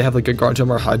Terra if they have like a Garchomp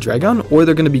or a Hydreigon, or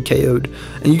they're going to be KO'd.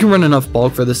 And you can run enough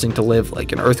bulk for this thing to live,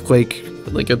 like an Earthquake,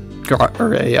 like a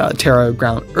Terra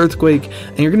Ground Earthquake,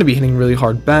 and you're going to be hitting really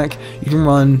hard back. You can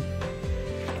run,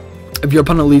 if your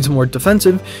opponent leads more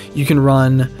defensive, you can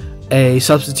run a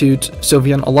substitute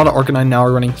Sylveon. A lot of Arcanine now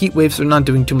are running Heat Wave, so they're not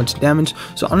doing too much damage.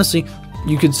 So honestly,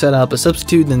 you could set up a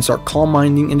substitute, then start Calm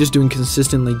Minding and just doing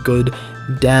consistently good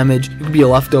damage. You could be a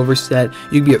leftover set,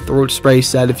 you could be a Throat Spray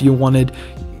set if you wanted.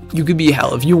 You could be,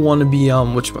 hell, if you want to be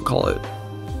whatchamacallit,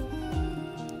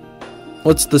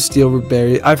 what's the Steel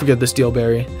Berry? I forget the Steel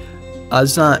Berry.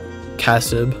 It's not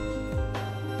Casib.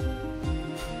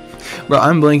 Bro,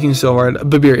 I'm blanking so hard.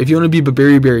 Babiri. If you want to be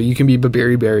Babiri, you can be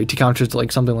Babiri to counter to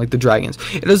like something like the dragons.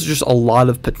 It has just a lot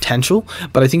of potential,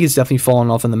 but I think it's definitely fallen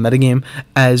off in the metagame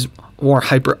as more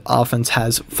hyper offense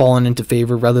has fallen into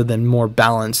favor rather than more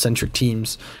balance centric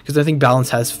teams, because I think balance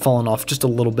has fallen off just a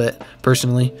little bit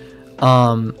personally.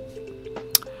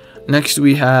 Next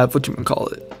we have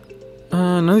whatchamacallit.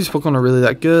 None of these Pokemon are really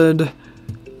that good.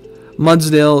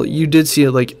 Mudsdale, you did see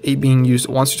it like being used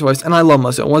once or twice, and I love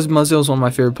Mudsdale. Mudsdale is one of my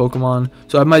favorite Pokemon,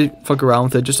 so I might fuck around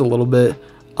with it just a little bit,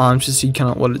 just to see kind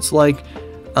of what it's like.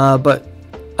 But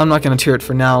I'm not gonna tier it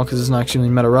for now because it's not actually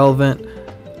meta relevant.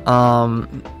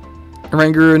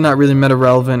 Rangoon, not really meta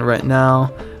relevant right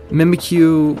now.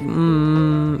 Mimikyu,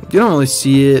 you don't really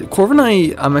see it.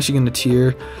 Corviknight, I'm actually gonna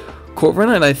tier.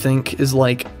 Corviknight, I think, is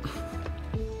like,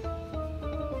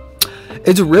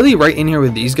 it's really right in here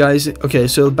with these guys. Okay,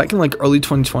 so back in like early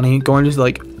 2020, going to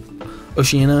like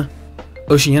Oceania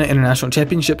Oceania International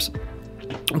Championships,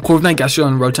 Corviknight, Gastrodon,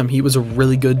 and Rotom Heat was a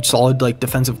really good, solid, like,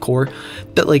 defensive core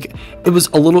that, like, it was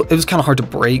kind of hard to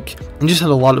break and just had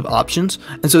a lot of options.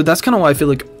 And so that's kind of why I feel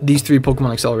like these 3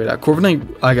 Pokemon accelerate at. Corviknight,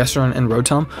 Gastrodon, and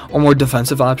Rotom are more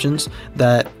defensive options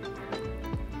that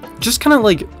just kind of,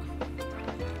 like,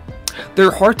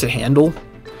 they're hard to handle.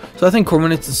 So I think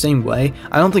Corviknight's the same way.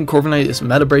 I don't think Corviknight is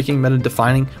meta breaking, meta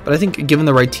defining, but I think given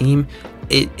the right team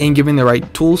and given the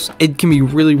right tools, it can be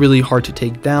really, really hard to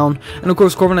take down. And of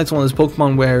course, Corviknight's one of those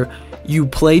Pokemon where you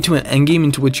play to an endgame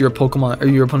into which your Pokemon or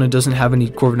your opponent doesn't have any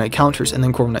Corviknight counters, and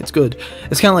then Corviknight's good.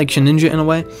 It's kind of like Shedinja in a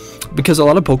way, because a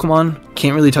lot of Pokemon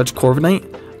can't really touch Corviknight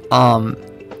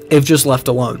if just left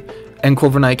alone. And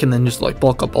Corviknight can then just like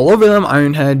bulk up all over them,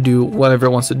 Iron Head, do whatever it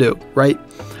wants to do, right?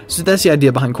 So that's the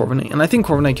idea behind Corviknight, and I think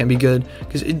Corviknight can be good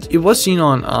because it was seen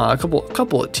on a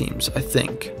couple of teams. I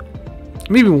think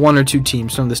maybe 1 or 2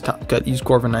 teams from this top cut used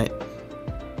Corviknight.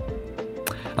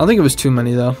 I don't think it was too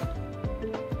many though.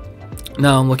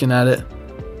 Now I'm looking at it.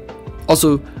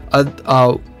 Also,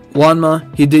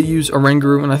 Wanma, he did use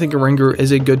Oranguru, and I think Oranguru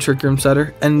is a good Trick Room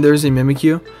setter. And there's a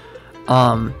Mimikyu,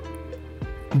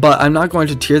 but I'm not going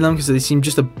to tier them because they seem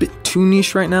just a bit too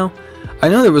niche right now. I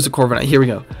know there was a Corviknight. Here we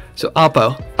go. So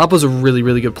Oppo's a really,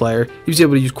 really good player. He was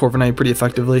able to use Corviknight pretty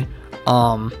effectively.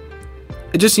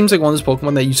 It just seems like one of those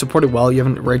Pokemon that you supported well. You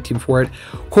have a right team for it.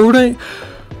 Corviknight.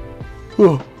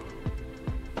 Oh.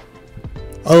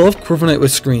 I love Corviknight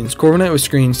with screens. Corviknight with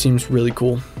screens seems really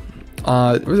cool.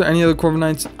 Was there any other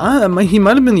Corviknights? He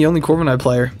might have been the only Corviknight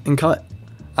player in cut,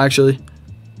 actually.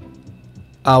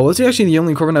 Was he actually the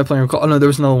only Corviknight player in cut? Oh no, there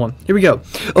was another one. Here we go.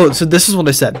 Oh, so this is what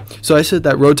I said. So I said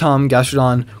that Rotom,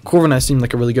 Gastrodon, Corviknight seemed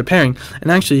like a really good pairing.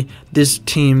 And actually, this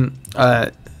team,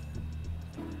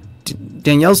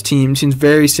 Danielle's team seems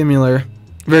very similar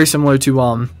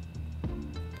to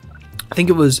I think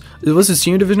it was the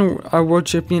senior division world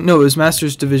champion. No, it was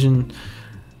Masters division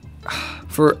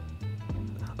for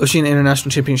Oceania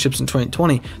International Championships in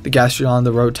 2020. The Gastrodon,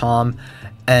 the Rotom,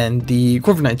 and the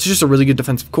Corviknight. It's just a really good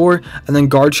defensive core. And then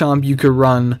Garchomp, you could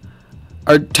run.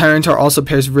 Our Tyranitar also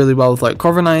pairs really well with like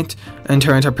Corviknight, and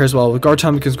Tyranitar pairs well with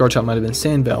Garchomp because Garchomp might have been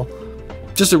Sandvale.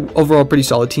 Just an overall pretty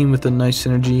solid team with a nice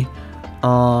synergy.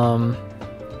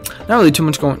 Not really too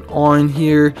much going on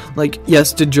here. Like,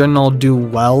 yes, did Drenal do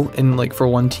well in like for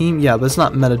one team? Yeah, but it's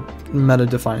not meta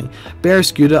defining.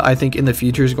 Barraskewda, I think in the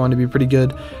future is going to be pretty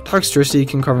good. Toxtricity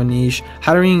can carve a niche.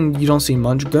 Hatterene, you don't see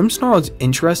much. Grimmsnarl is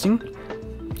interesting.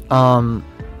 I'm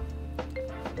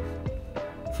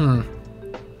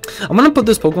gonna put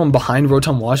this Pokemon behind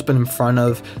Rotom Wash, but in front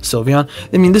of Sylveon.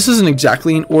 I mean, this isn't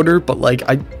exactly in order, but like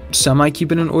I semi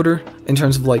keep it in order in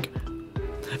terms of like,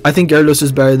 I think Gyarados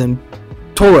is better than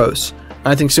Tauros.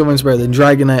 I think Sylveon's better than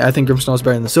Dragonite. I think Grimmsnarl is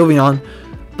better than Sylveon.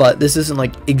 But this isn't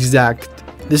like exact.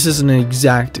 This isn't an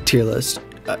exact tier list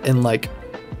in like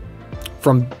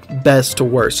from best to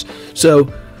worst.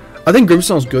 So I think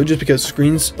Grimmsnarl is good just because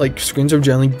screens are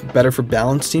generally better for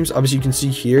balanced teams. Obviously, you can see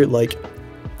here like.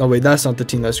 Oh wait, that's not the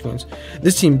team that screens.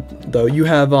 This team though, you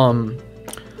have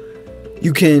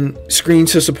you can screen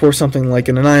to support something like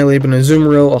an Annihilate, an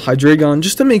Azumarill, a Hydreigon,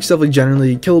 just to make stuff like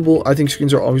generally killable. I think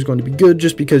screens are always going to be good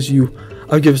just because you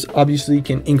obviously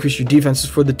can increase your defenses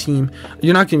for the team.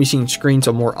 You're not going to be seeing screens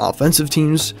on more offensive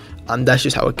teams. That's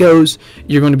just how it goes.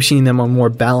 You're going to be seeing them on more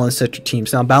balanced centric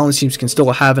teams. Now, balanced teams can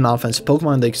still have an offensive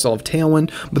Pokemon. They can still have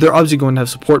Tailwind, but they're obviously going to have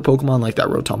support Pokemon like that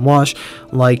Rotom Wash,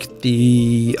 like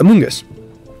the Amoonguss.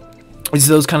 It's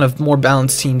those kind of more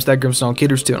balanced teams that Grimmsnarl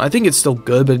caters to, and I think it's still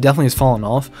good, but it definitely has fallen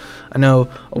off. I know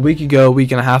a week and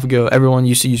a half ago, everyone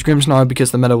used to use Grimmsnarl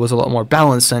because the meta was a lot more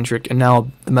balance-centric, and now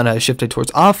the meta has shifted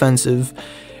towards offensive.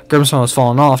 Grimmsnarl has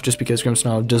fallen off just because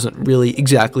Grimmsnarl doesn't really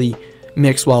exactly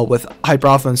mix well with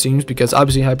hyper-offense teams, because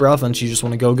obviously hyper-offense, you just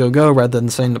want to go, rather than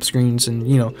setting up screens and,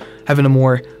 you know, having a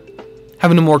more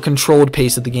controlled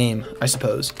pace of the game, I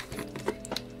suppose.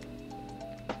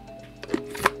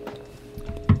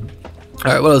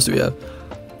 Alright, what else do we have?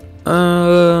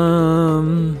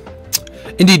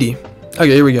 Indeedee.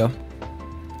 Okay, here we go.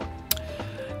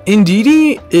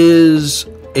 Indeedee is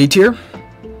A tier.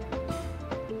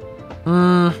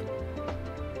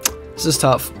 This is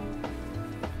tough.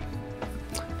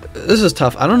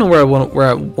 I don't know where I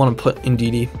want to put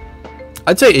Indeedee.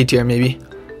 I'd say A tier maybe.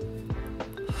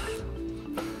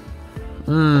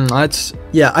 I'd say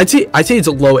it's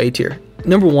a low A tier.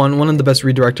 Number one of the best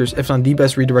redirectors, if not the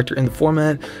best redirector in the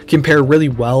format, can pair really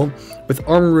well with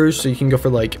Armor, so you can go for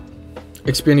like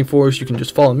Expanding Force, you can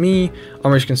just follow me,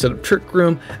 Armor can set up Trick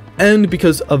Room, and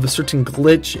because of a certain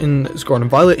glitch in Scarlet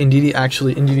and Violet,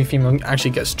 Indeedee female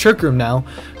actually gets Trick Room now,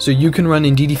 so you can run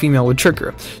Indeedee female with Trick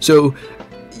Room. So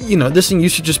you know, this thing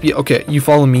used to just be, okay, you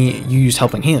follow me, you use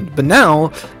helping hand. But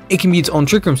now it can be its own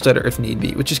trick room stutter if need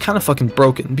be, which is kind of fucking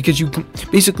broken, because you can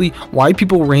basically, why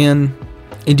people ran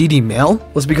Indeedee male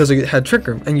was because it had trick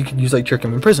room, and you could use like trick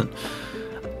room in prison.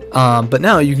 But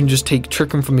now you can just take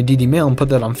trick room from Indeedee male and put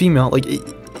that on female. Like,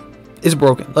 it's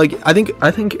broken. Like, I think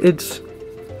it's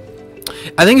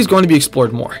going to be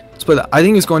explored more. I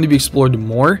think it's going to be explored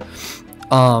more.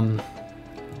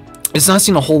 It's not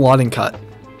seen a whole lot in cut,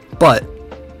 but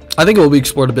I think it will be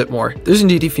explored a bit more. There's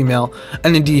Indeedee female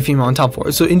and Indeedee female in top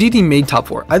 4. So Indeedee made top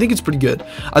 4. I think it's pretty good.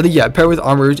 I think, yeah, paired with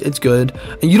armors, it's good.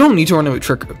 And you don't need to run it with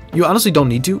trick room. You honestly don't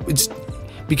need to. It's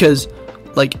because,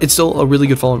 like, it's still a really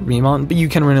good follow Remon, but you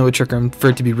can run it with trick room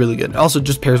for it to be really good. It also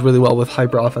just pairs really well with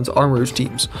hyper offense armors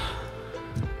teams.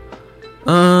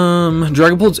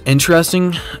 Dragapult's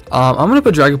interesting. I'm gonna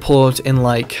put Dragapult in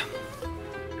like,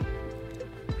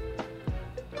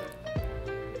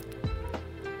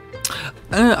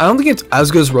 I don't think it's as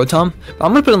good as Rotom, but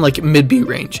I'm gonna put it in like mid B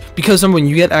range, because number one,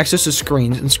 you get access to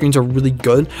screens, and screens are really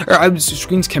good. Or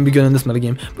screens can be good in this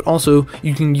metagame, but also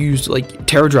you can use like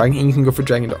Terra Dragon, and you can go for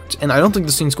Dragon Darts. And I don't think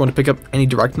this thing's going to pick up any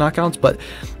direct knockouts, but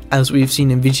as we've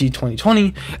seen in VGC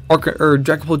 2020,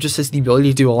 Dragapult just has the ability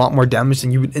to do a lot more damage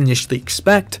than you would initially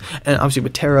expect. And obviously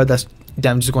with Terra, that's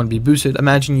damage is going to be boosted.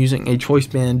 Imagine using a Choice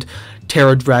Band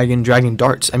Terra Dragon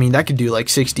Darts. I mean, that could do like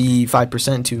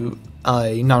 65% to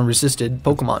a non-resisted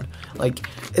Pokemon. Like,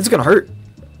 it's gonna hurt.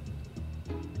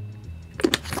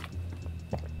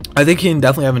 I think he can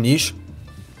definitely have a niche.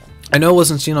 I know it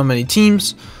wasn't seen on many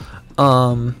teams.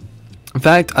 In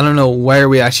fact, I don't know where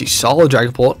we actually saw a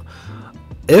Dragapult,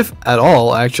 if at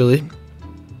all, actually.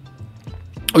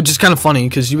 Which is kind of funny,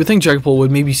 because you would think Dragapult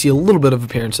would maybe see a little bit of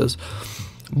appearances.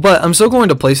 But I'm still going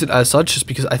to place it as such, just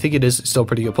because I think it is still a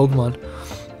pretty good Pokemon.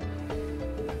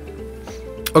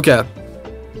 Okay.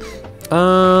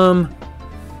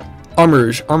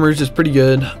 Armors is pretty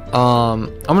good.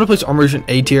 I'm gonna place Armors in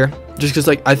A tier, just because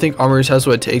like I think Armors has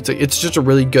what it takes. Like, it's just a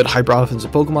really good hyper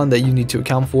offensive Pokemon that you need to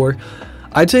account for.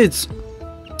 I'd say it's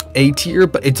A tier,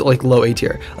 but it's like low A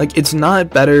tier. Like, it's not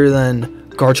better than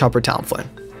Garchomp or Talonflame.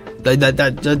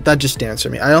 That just stands for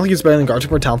me. I don't think it's better than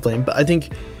Garchomp or Talonflame, but I think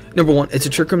number one, it's a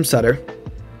trick room setter.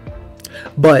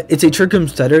 But it's a trick room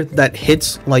setter that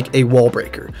hits like a wall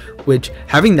breaker, which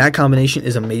having that combination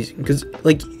is amazing, because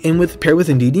like paired with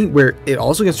Indeedee, where it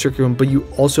also gets trick room, but you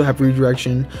also have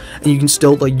redirection, and you can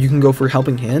still like, you can go for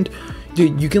helping hand.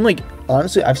 Dude, you can like,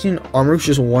 honestly, I've seen Armors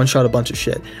just one shot a bunch of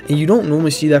shit, and you don't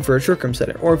normally see that for a trick room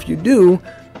setter. Or if you do,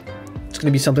 it's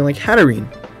gonna be something like Hatterene.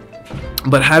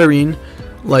 But Hatterene,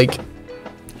 like,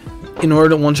 in order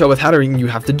to one shot with Hatterene, you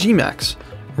have to G-Max,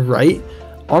 right?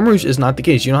 Armors is not the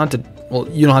case. You don't have to, well,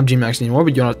 you don't have G-Max anymore,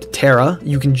 but you don't have to Terra.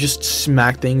 You can just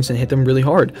smack things and hit them really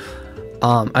hard.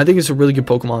 I think it's a really good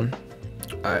Pokemon.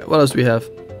 Alright, what else do we have?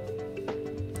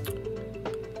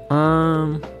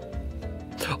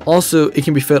 Also, it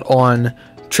can be fit on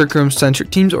Trick Room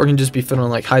centric teams, or it can just be fit on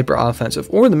like hyper offensive,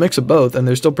 or the mix of both, and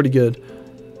they're still pretty good.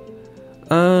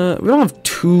 We don't have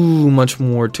too much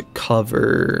more to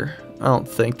cover, I don't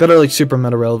think, that are like super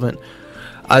meta relevant.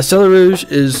 Celerouge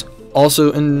is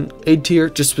also in A tier,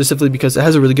 just specifically because it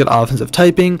has a really good offensive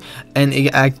typing, and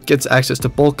it gets access to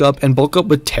bulk up, and bulk up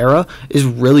with Terra is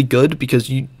really good, because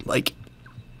you're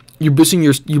boosting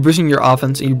your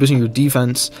offense and you're boosting your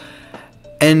defense,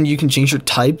 and you can change your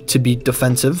type to be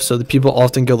defensive, so that people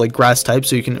often go like grass type,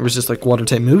 so you can resist like water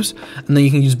type moves, and then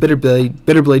you can use bitter blade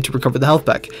to recover the health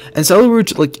back. And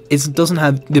Celerouge, like, it doesn't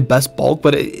have the best bulk,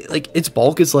 but its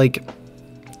bulk is like,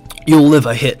 you'll live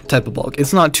a hit type of bulk.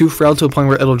 It's not too frail to a point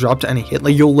where it'll drop to any hit.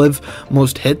 Like, you'll live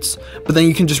most hits, but then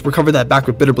you can just recover that back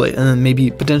with bitter blade, and then maybe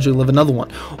potentially live another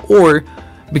one. Or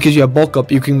because you have bulk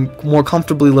up, you can more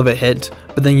comfortably live a hit,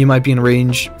 but then you might be in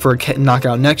range for a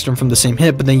knockout next turn from the same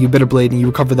hit, but then you bitter blade and you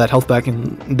recover that health back,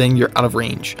 and then you're out of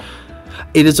range.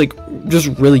 It is like just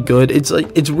really good. It's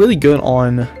like, it's really good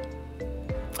on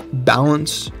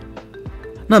balance.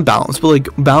 Not balance, but like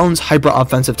balance hyper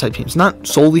offensive type teams. Not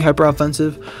solely hyper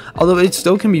offensive, although it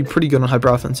still can be pretty good on hyper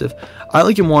offensive. I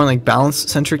like it more on like balance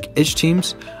centric ish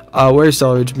teams. Where's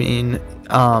Celerouge being?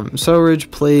 Celerouge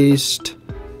placed.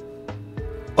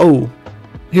 Oh,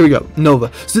 here we go. Nova.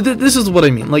 So this is what I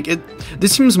mean. Like,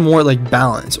 this seems more like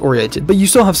balance oriented, but you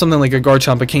still have something like a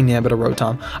Garchomp, a Kingambit, a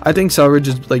Rotom. I think Celerouge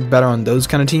is like better on those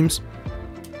kind of teams.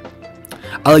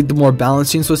 I like the more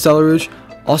balanced teams with Celerouge.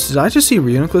 Also, did I just see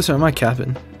Reuniclus, or am I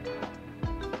capping?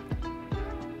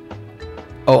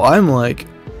 Oh, I'm like,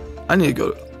 I need to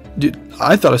go. Dude,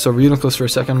 I thought I saw Reuniclus for a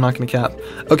second. I'm not gonna cap.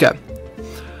 Okay.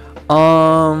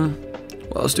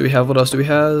 What else do we have? What else do we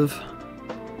have?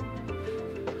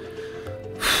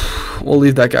 We'll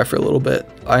leave that guy for a little bit.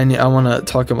 I want to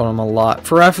talk about him a lot.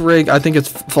 For Rig, I think it's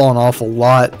fallen off a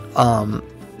lot.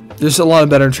 There's a lot of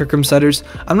better Trick Room setters.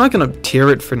 I'm not gonna tier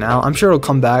it for now. I'm sure it'll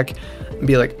come back and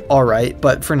be like alright,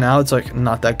 but for now it's like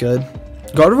not that good.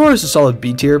 Gardevoir is a solid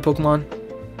B tier Pokemon,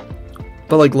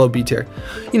 but like low B tier.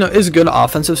 You know, it's good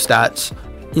offensive stats.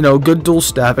 You know, good dual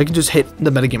stab. I can just hit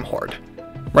the metagame hard,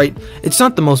 right? It's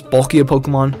not the most bulky of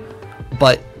Pokemon,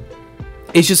 but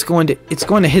it's just going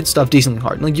to hit stuff decently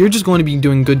hard. Like, you're just going to be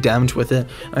doing good damage with it.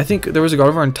 And I think there was a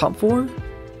Gardevoir in top 4.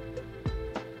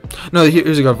 No,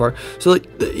 here's a Gardevoir. So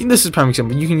like, this is prime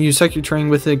example. You can use Psychic Terrain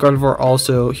with it. Gardevoir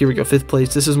also, here we go, 5th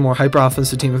place. This is more hyper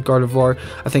offensive team with Gardevoir.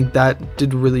 I think that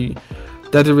did really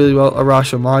well.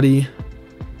 Arash Amadi.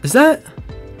 Is that?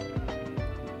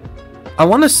 I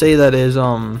want to say that is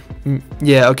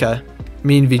yeah, okay.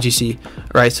 Me and VGC.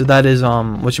 Right, so that is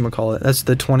whatchamacallit. That's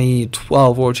the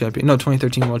 2012 world champion. No,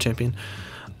 2013 world champion.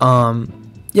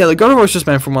 Yeah, the Gardevoir is just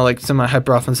meant for more like semi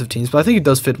hyper offensive teams, but I think it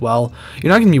does fit well.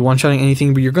 You're not gonna be one-shotting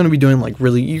anything, but you're gonna be doing like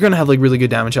you're gonna have like really good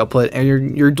damage output,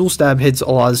 and your dual stab hits a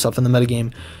lot of stuff in the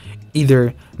metagame,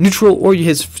 either neutral or you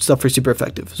hit stuff for super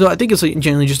effective. So I think it's like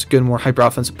generally just a good, more hyper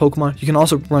offensive Pokemon. You can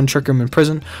also run Trick Room in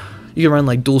Prison. You can run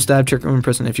like dual stab, Trick Room in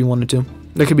Prison if you wanted to.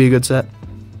 That could be a good set.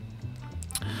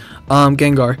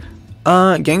 Gengar.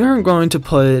 Gengar I'm going to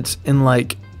put in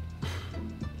like,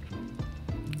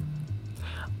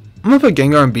 I'm gonna put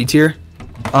Gengar in B tier.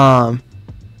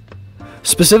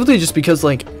 Specifically just because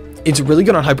like it's really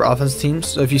good on hyper offensive teams.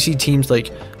 So if you see teams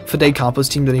like Fade Campa's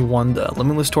team that he won the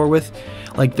Limitless Tour with,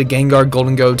 like the Gengar,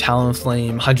 Golden Go,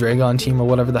 Talonflame, Hydreigon team, or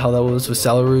whatever the hell that was with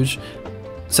Cellaridge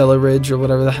or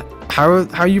whatever the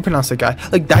how you pronounce that guy.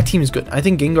 Like, that team is good. I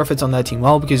think Gengar fits on that team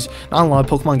well because not a lot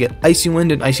of Pokemon get Icy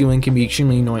Wind, and Icy Wind can be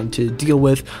extremely annoying to deal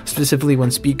with, specifically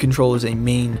when speed control is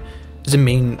speed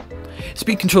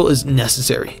control is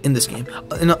necessary in this game.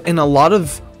 In a lot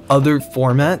of other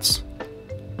formats,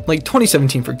 like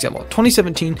 2017 for example,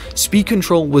 2017 speed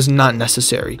control was not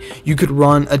necessary. You could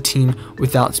run a team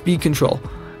without speed control,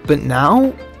 but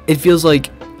now it feels like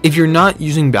if you're not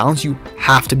using balance, you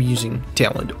have to be using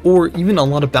Tailwind, or even a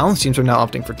lot of balance teams are now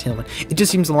opting for Tailwind. It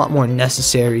just seems a lot more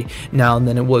necessary now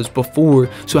than it was before.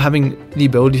 So having the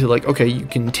ability to like, okay, you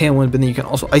can Tailwind, but then you can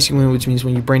also Icy Wind, which means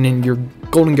when you bring in your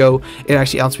Golden Go, it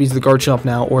actually outspeeds the guard shop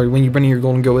now, or when you bring in your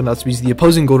Golden Go, it outspeeds the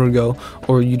opposing Golden Go,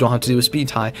 or you don't have to do a speed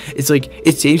tie. It's like,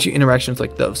 it saves you interactions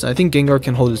like those. And I think Gengar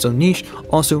can hold its own niche.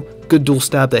 Also, good dual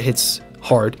stab that hits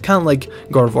hard, kind of like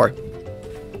Gardevoir.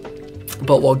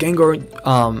 But while Gengar,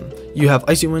 you have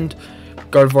Icy Wind,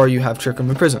 Gardevoir, you have Trick Room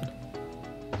in Prison.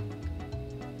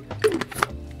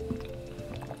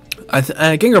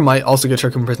 Gengar might also get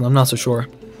Trick Room in Prison, I'm not so sure.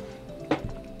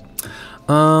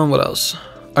 What else?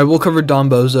 I will cover Don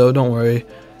Bozo, don't worry.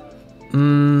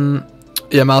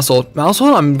 Yeah, Maushold.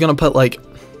 Maushold, I'm gonna put like...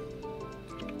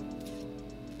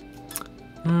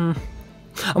 I'm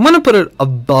gonna put it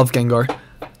above Gengar.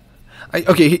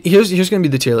 Okay, here's gonna be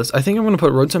the tier list. I think I'm gonna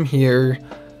put Rotom here,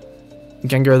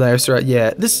 Gengar there. So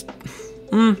yeah, this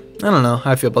I don't know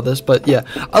how I feel about this, but yeah,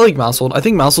 I like Maushold. I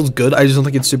think Maushold's good. I just don't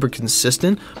think it's super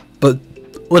consistent, but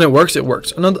when it works, it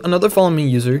works. Another follow me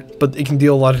user, but it can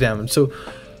deal a lot of damage. So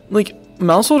like,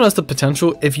 Maushold has the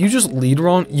potential, if you just lead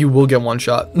wrong, you will get one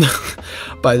shot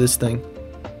by this thing.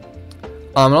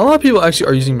 And a lot of people actually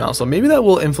are using Maushold. Maybe that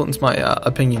will influence my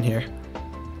opinion here.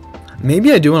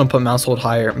 Maybe I do want to put Maushold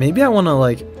higher. Maybe I want to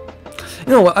like, you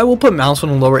know what, I will put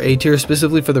Maushold in lower A tier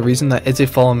specifically for the reason that it's a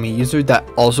follow me user that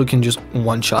also can just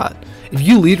one shot. If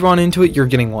you lead run into it, you're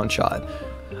getting one shot.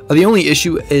 The only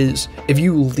issue is if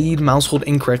you lead Maushold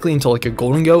incorrectly into like a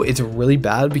Golden Go, it's really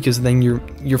bad because then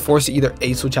you're forced to either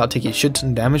A switch out, take a shit ton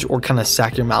of damage, or kind of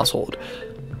sack your Maushold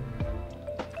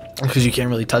because you can't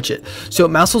really touch it. So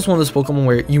Maushold's one of those Pokemon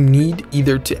where you need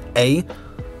either to A,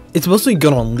 it's mostly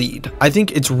good on lead. I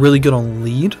think it's really good on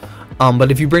lead,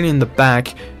 but if you bring it in the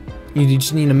back, you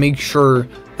just need to make sure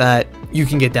that you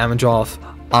can get damage off.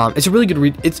 It's a really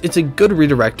good it's a good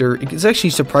redirector. It's actually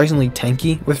surprisingly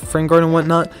tanky with Frame Guard and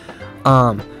whatnot,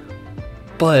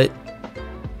 but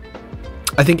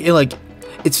I think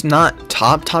it's not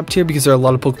top tier because there are a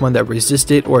lot of Pokemon that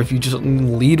resist it, or if you just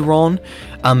lead wrong,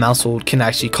 Maushold can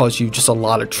actually cause you just a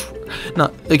lot of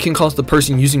it can cause the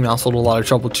person using Maushold a lot of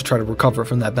trouble to try to recover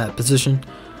from that bad position.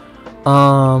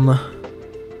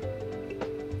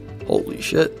 Holy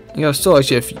shit, you got still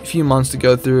actually a few months to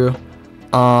go through.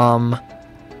 I'm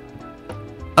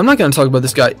not going to talk about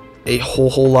this guy a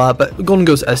whole lot, but Golden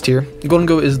Go's S tier. Golden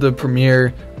Go is the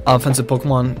premier offensive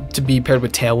Pokemon to be paired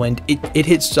with Tailwind. It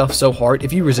hits stuff so hard.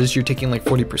 If you resist, you're taking like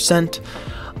 40%.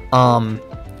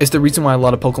 It's the reason why a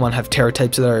lot of Pokemon have Terra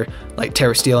types that are like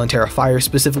Terra Steel and Terra Fire,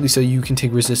 specifically so you can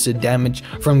take resisted damage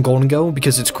from Golden Go,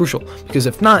 because it's crucial. Because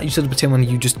if not, you set up a Tailwind,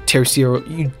 you just Terra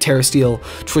Steel,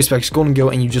 Choice Specs, Golden Go,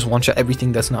 and you just one-shot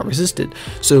everything that's not resisted.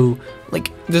 So,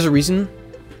 like, there's a reason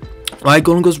why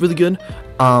Golden Go is really good.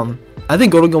 I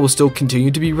think Golden Go will still continue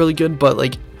to be really good, but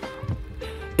like,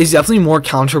 it's definitely more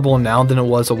counterable now than it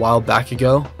was a while back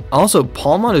ago. Also,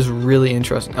 Palmon is really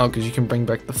interesting. Oh, because you can bring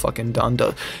back the fucking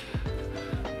Donda.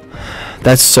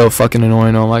 That's so fucking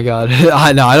annoying. Oh my god.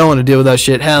 I know, I don't want to deal with that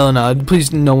shit. Hell no.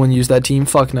 Please, no one use that team.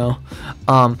 Fuck no.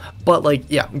 But like,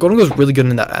 yeah, Golden Go is really good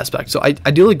in that aspect. So I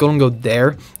do like Golden Go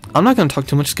there. I'm not going to talk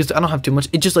too much because I don't have too much.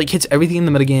 It just like hits everything in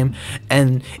the metagame,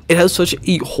 and it has such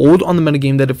a hold on the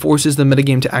metagame that it forces the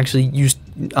metagame to actually use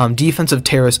defensive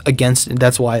Terras against it.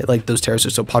 That's why like those Terras are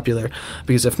so popular,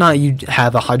 because if not, you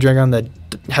have a Hydreigon that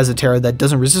has a Terra that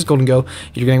doesn't resist Golden Go,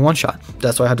 you're getting one shot.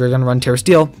 That's why Hydreigon run Terra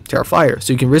Steel, Terra Fire,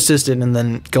 so you can resist it and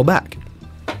then go back.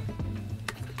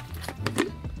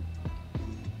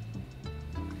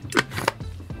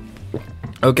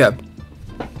 Okay.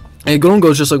 And Golden Go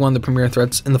is just like one of the premier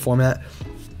threats in the format.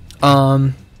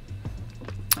 Garganical.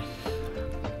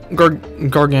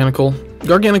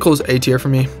 Garganical is A tier for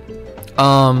me.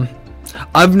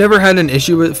 I've never had an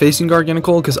issue with facing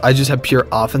Garganical because I just have pure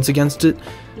offense against it.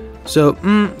 So,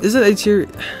 is it A tier?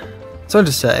 It's hard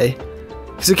to say,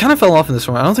 because it kind of fell off in this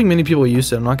one. I don't think many people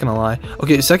used it, I'm not gonna lie.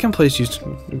 Okay, second place used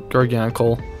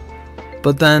Garganical,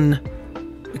 but then,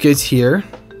 okay, it's here.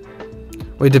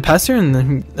 Wait, did Pass here and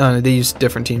then they used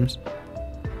different teams?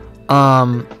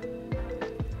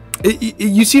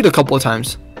 You see it a couple of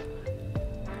times.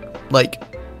 Like,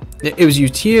 it was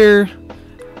used here,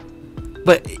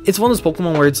 but it's one of those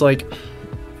Pokemon where it's like,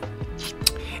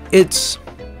 it's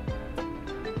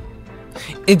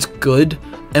good,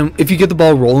 and if you get the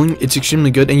ball rolling, it's extremely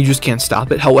good, and you just can't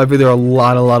stop it. However, there are a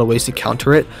lot of ways to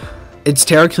counter it. Its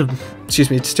Terra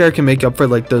can make up for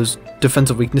like those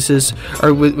defensive weaknesses,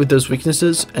 or with those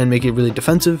weaknesses, and make it really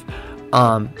defensive.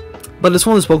 But it's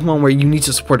one of those Pokemon where you need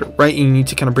to support it right, and you need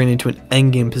to kind of bring it into an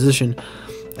end game position.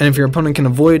 And if your opponent can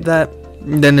avoid that,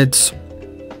 then it's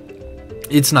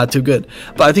not too good.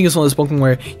 But I think it's one of those Pokemon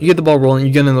where you get the ball rolling,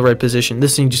 you get in the right position,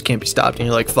 this thing just can't be stopped, and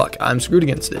you're like, fuck, I'm screwed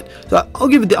against it. So I'll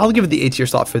give it the A tier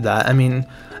slot for that. I mean,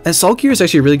 and Saltgear is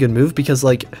actually a really good move, because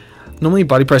like normally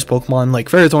body press Pokemon like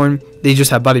Ferrothorn, they just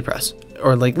have body press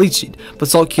or like Leech Seed, but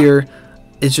Saltgear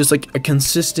is just like a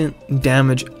consistent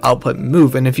damage output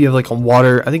move. And if you have like a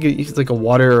water, I think it's like a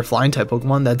water or flying type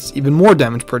Pokemon, that's even more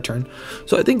damage per turn.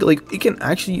 So I think like it can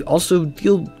actually also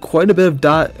deal quite a bit of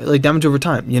damage over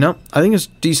time, you know? I think it's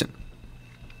decent.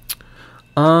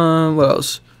 What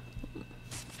else?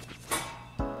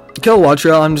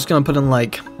 Kilowattrel, I'm just gonna put in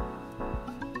like,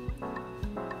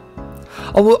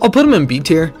 I'll put him in B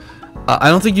tier. I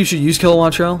don't think you should use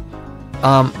Kilowattrel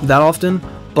that often,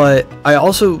 but I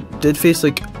also did face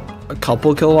like a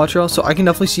couple Kilowattrel, so I can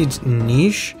definitely see its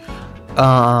niche.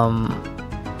 I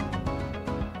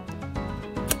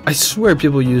swear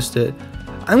people used it.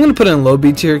 I'm gonna put it in low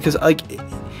B tier because like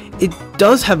it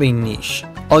does have a niche.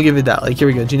 I'll give it that. Like, here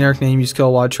we go, generic name, use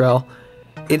Kilowattrel.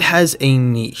 It has a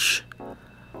niche,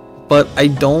 but I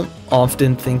don't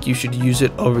often think you should use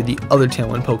it over the other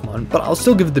Tailwind Pokemon. But I'll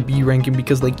still give it the B ranking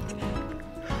because like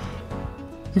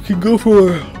you can go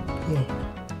for,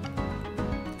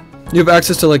 you have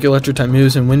access to like electric type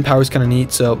moves, and wind power is kind of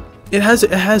neat, so it has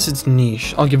its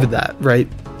niche. I'll give it that, right?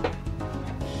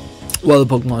 Well,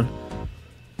 the Pokemon.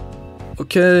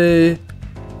 Okay,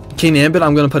 Kingambit,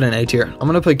 I'm gonna put in A tier. I'm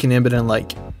gonna put Kingambit in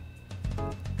like,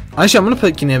 actually I'm gonna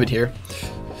put Kingambit here.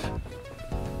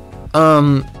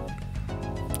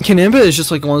 Kingambit is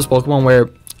just like one of those Pokemon where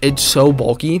it's so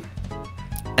bulky,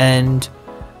 and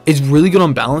it's really good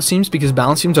on balance teams, because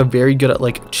balance teams are very good at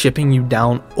like chipping you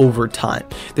down over time.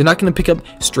 They're not going to pick up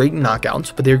straight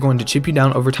knockouts, but they're going to chip you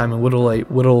down over time and whittle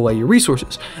away your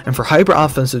resources. And for hyper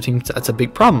offensive teams, that's a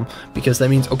big problem, because that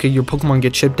means, okay, your Pokemon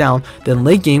get chipped down, then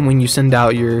late game when you send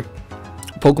out your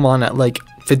Pokemon at like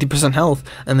 50% health,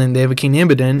 and then they have a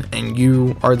Kingambit in, and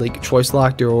you are like choice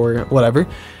locked or whatever,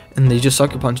 and they just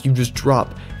sucker punch, you just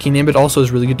drop. Kingambit also has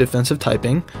really good defensive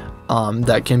typing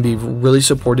that can be really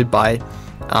supported by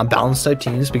balance type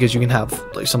teams, because you can have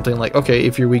like something like, okay,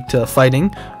 if you're weak to fighting,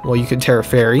 well, you could Terra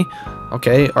Fairy.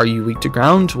 Okay, are you weak to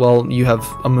ground? Well, you have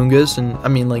Amoonguss, and I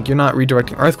mean, like, you're not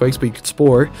redirecting earthquakes, but you could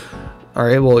Spore. All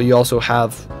right, well, you also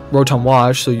have Rotom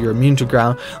Wash, so you're immune to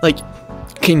ground. Like,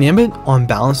 Kingambit on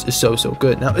balance is so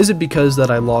good. Now, is it because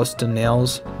that I lost to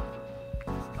Nails?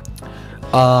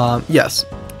 Yes,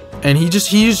 and he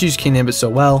just used Kingambit so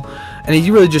well, and he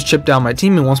really just chipped down my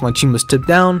team, and once my team was tipped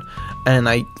down, and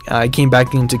I came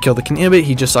back in to kill the Kinambit.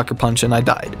 He just sucker punched and I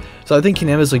died. So I think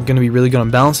Kinambit is like going to be really good on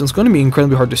balance, and it's going to be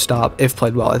incredibly hard to stop if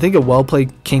played well. I think a well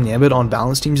played Kinambit on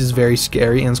balance teams is very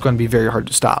scary, and it's going to be very hard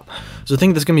to stop. So I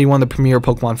think that's going to be one of the premier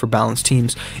Pokemon for balance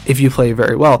teams if you play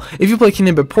very well. If you play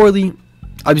Kinambit poorly,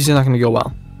 obviously not going to go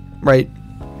well, right?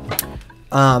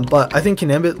 But I think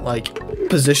Kinambit, like,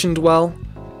 positioned well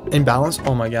in balance,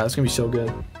 oh my god, it's going to be so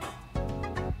good.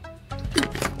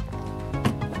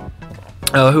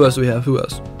 Who else do we have? Who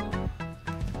else?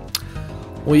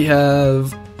 We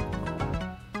have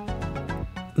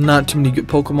not too many good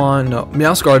Pokemon. No,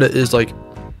 Meowscarda is like,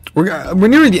 we're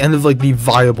nearing the end of like the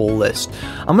viable list.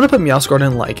 I'm gonna put Meowscarda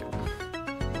in like,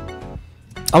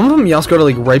 I'm gonna put Meowscarda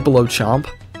like right below Chomp.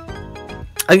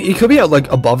 It could be out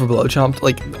like above or below Chomp.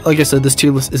 Like I said, this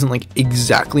tier list isn't like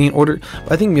exactly in order,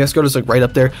 but I think Meowscarda is like right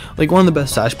up there, like one of the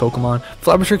best Sash Pokemon.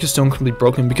 Flabbertrick is still incredibly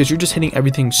broken because you're just hitting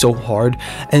everything so hard,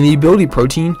 and the ability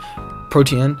Protean,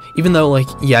 even though like,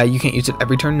 yeah, you can't use it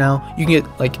every turn now, you can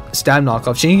get like stab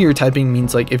knockoff. Changing your typing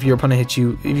means like if your opponent hits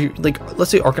you, if you like,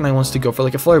 let's say Arcanine wants to go for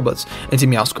like a Flare Blitz into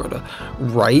Meowscarda,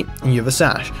 right? And you have a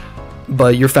Sash,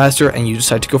 but you're faster and you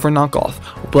decide to go for a knockoff.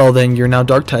 Well, then you're now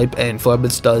dark type and Flare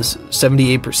Blitz does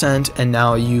 78%, and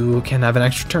now you can have an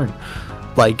extra turn.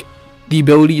 Like, the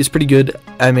ability is pretty good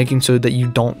at making so that you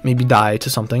don't maybe die to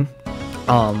something.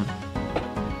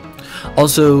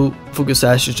 Also, Focus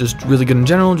Sash is just really good in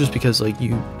general, just because like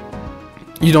you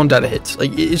don't die to hits.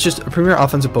 Like, it's just a premier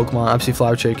offensive Pokemon. Obviously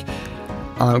Flabberchick,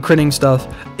 critting stuff.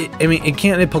 I mean, it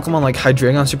can't hit Pokemon like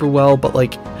Hydreigon super well, but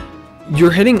like,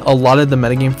 you're hitting a lot of the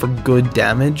metagame for good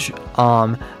damage,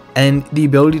 and the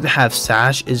ability to have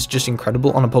Sash is just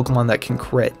incredible on a Pokemon that can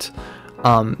crit,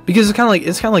 because it's kind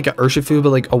of like an Urshifu, but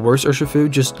like a worse Urshifu,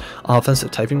 just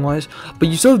offensive typing wise. But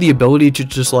you still have the ability to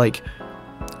just like,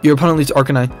 your opponent leads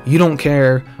Arcanine, you don't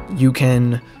care, you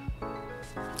can,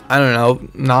 I don't know,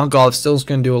 knockoff still's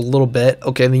gonna do a little bit,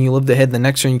 okay, then you live the hit, the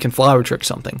next turn you can Flower Trick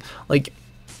something, like,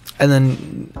 and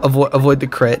then avoid the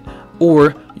crit.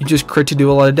 Or you just crit to do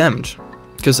a lot of damage,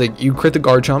 because like you crit the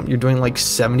Garchomp, you're doing like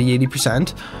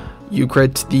 70-80%. You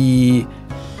crit the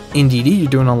Indeedee, you're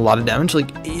doing a lot of damage. Like,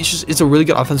 it's a really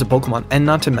good offensive Pokemon, and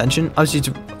not to mention,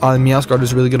 obviously, Meowscarda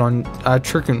is really good on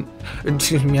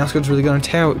Meowscarda is really good on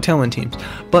Tailwind teams,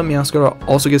 but Meowscarda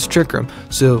also gets Trick Room.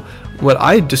 So what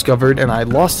I discovered, and I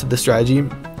lost to the strategy,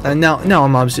 and now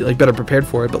I'm obviously like better prepared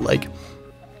for it, but like,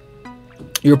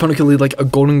 your opponent can lead like a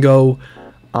Golden Go,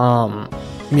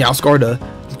 Meowscarda,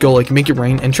 go like make it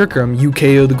rain and Trick Room, you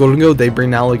KO the Golden Go, they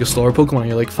bring out like a slower Pokemon,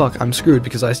 you're like, fuck, I'm screwed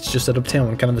because I just set up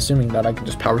Tailwind, kind of assuming that I can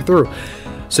just power through.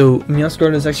 So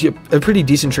Meowscarda is actually a pretty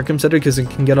decent Trick Room setter because it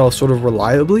can get all sort of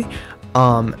reliably,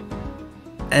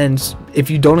 and if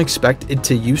you don't expect it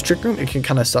to use Trick Room, it can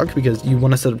kind of suck because you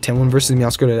want to set up Tailwind versus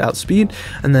Meowscarda at outspeed,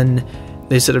 and then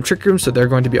they set up Trick Room, so they're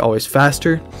going to be always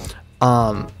faster.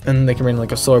 And they can bring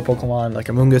like a slower Pokemon, like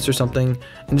a Moongus or something,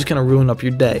 and just kind of ruin up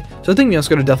your day. So I think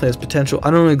Meowscarda definitely has potential.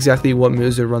 I don't know exactly what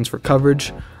moves it runs for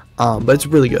coverage, but it's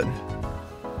really good.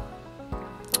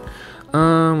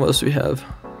 What else do we have?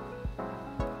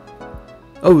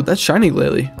 Oh, that's Shiny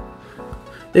Glalie.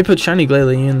 They put Shiny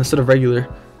Glalie in instead of regular.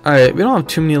 Alright, we don't have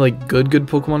too many like good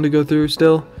Pokemon to go through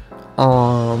still.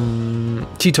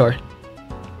 T-Tar.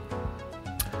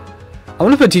 I'm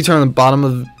gonna put T-Tar on the bottom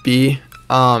of B.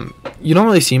 You don't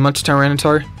really see much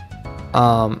Tyranitar.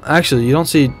 Actually, you don't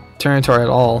see Tyranitar at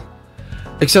all,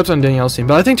 except on Danielle's team.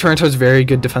 But I think Tyranitar is a very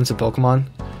good defensive Pokemon.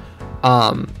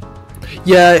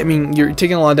 Yeah, I mean, you're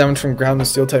taking a lot of damage from ground and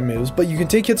steel type moves, but you can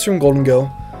take hits from Golden Go,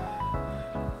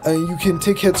 and you can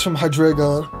take hits from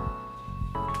Hydreigon.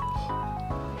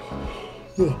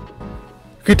 You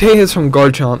can take hits from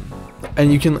Garchomp,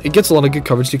 and it gets a lot of good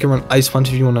coverage. You can run Ice Punch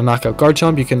if you want to knock out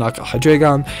Garchomp. You can knock out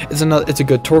Hydreigon. It's a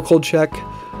good Torque Hold check.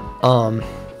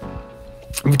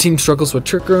 If your team struggles with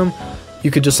Trick Room,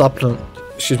 you could just slap on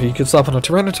a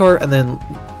Tyranitar, and then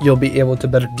you'll be able to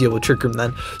better deal with Trick Room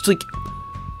then. So like,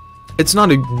 it's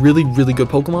not a really good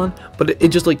Pokemon, but it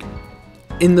just like,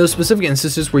 in those specific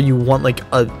instances where you want like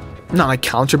not a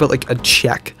counter, but like a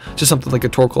check to something like a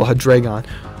Torkoal, Hydreigon,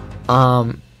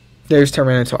 there's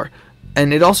Tyranitar.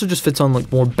 And it also just fits on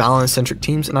like more balance centric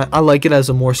teams, and I like it as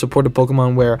a more supportive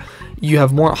Pokemon where you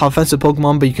have more offensive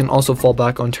Pokemon, but you can also fall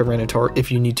back on Tyranitar if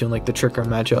you need to in like the Trick Room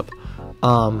matchup.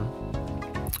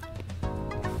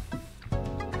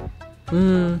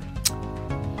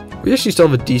 We actually still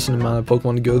have a decent amount of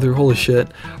Pokemon to go through. Holy shit.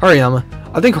 Hariyama.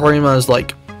 I think Hariyama is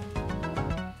like,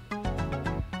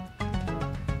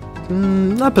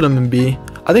 not put him in B.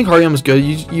 I think Hariyama is good.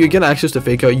 You get access to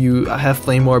Fake Out. You have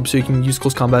Flame Orb, so you can use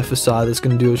Close Combat Facade. That's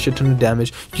going to do a shit ton of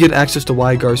damage. You get access to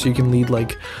Wygar, so you can lead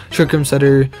like Trick Room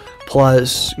Setter,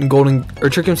 plus Golden or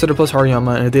Trick Center plus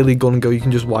Hariyama, and if they lead Golden Go, you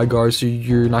can just wide guard, so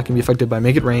you're not gonna be affected by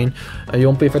Make It Rain. You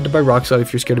won't be affected by Rock Slide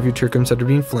if you're scared of your Trick Center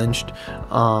being flinched.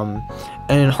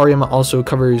 And Hariyama also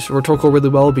covers Retorcal really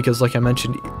well because, like I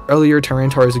mentioned earlier,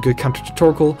 Tyranitar is a good counter to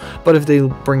Torkoal, but if they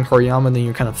bring Hariyama, then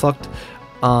you're kind of fucked.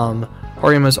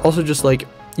 Hariyama is also just like,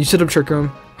 you set up Trick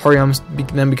Room,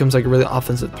 Hariyama then becomes like a really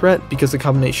offensive threat because the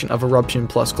combination of Eruption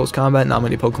plus Close Combat, not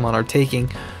many Pokemon are taking.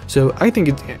 So I think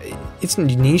it's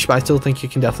niche, but I still think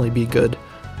it can definitely be good.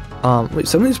 Wait,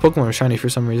 some of these Pokemon are shiny for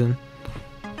some reason.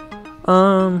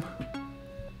 Nothing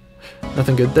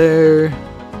good there.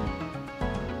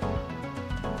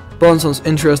 Bronzon's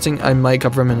interesting. I might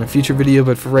cover him in a future video,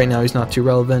 but for right now he's not too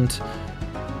relevant.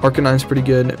 Arcanine's pretty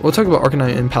good. We'll talk about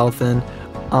Arcanine and Palafin.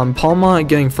 Palma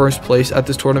getting first place at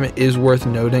this tournament is worth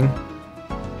noting.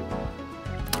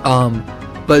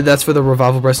 But that's for the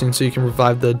revival breasting, so you can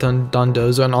revive the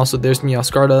Dondozo, and also there's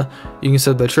Meowscarada. You can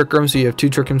set the Trick Room, so you have 2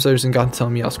 Trick Room setters and got to tell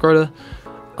Meowscarada.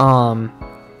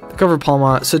 Cover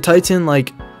Palma. So Titan,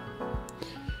 like,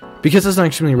 because it's not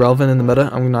extremely relevant in the meta,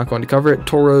 I'm not going to cover it.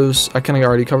 Tauros, I kind of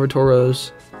already covered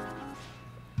Tauros.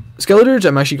 Skeletor's,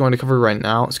 I'm actually going to cover right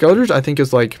now. Skeletor's, I think,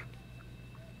 is like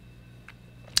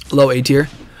low A tier.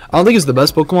 I don't think it's the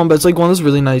best Pokemon, but it's like one of those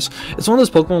really nice. It's one of those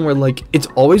Pokemon where like it's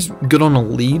always good on a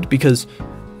lead, because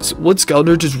what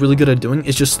Skeletor is really good at doing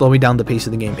is just slowing down the pace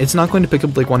of the game. It's not going to pick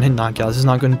up like one-hit knockouts. It's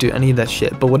not going to do any of that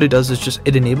shit. But what it does is just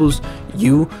it enables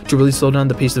you to really slow down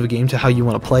the pace of a game to how you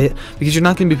want to play it, because you're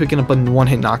not going to be picking up a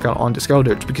one-hit knockout onto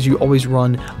Skeletor, because you always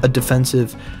run a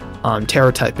defensive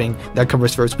Terra typing that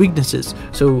covers for its weaknesses.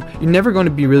 So you're never going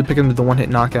to be really picking up the one-hit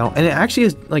knockout. And it actually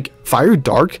is like Fire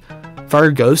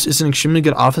Ghost is an extremely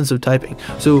good offensive typing.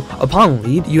 So upon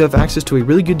lead, you have access to a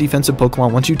really good defensive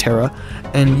Pokemon once you Terra,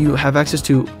 and you have access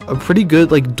to a pretty good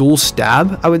like dual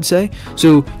stab, I would say.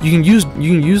 So you can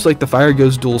use like the Fire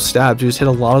Ghost dual stab to just hit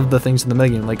a lot of the things in the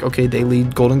metagame. Like, okay, they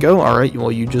lead Golden Go, all right,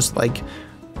 well you just like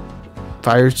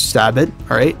fire stab it,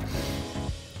 all right.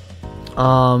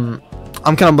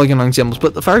 I'm kind of blanking on examples,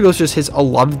 but the Fire Ghost just hits a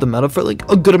lot of the meta for like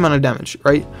a good amount of damage,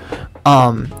 right?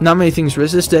 Not many things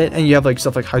resist it, and you have like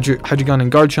stuff like Hydreigon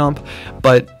and Garchomp,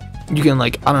 but you can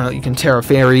like, I don't know, you can Terra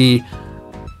Fairy,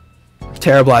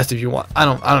 Terra Blast if you want. I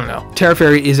don't know. Terra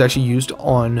Fairy is actually used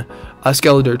on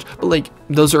Skeletor, but like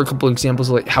those are a couple examples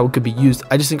of like how it could be used.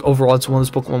 I just think overall it's one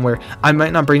of those Pokemon where I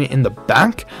might not bring it in the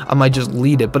back, I might just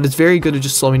lead it, but it's very good at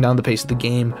just slowing down the pace of the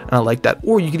game, and I like that.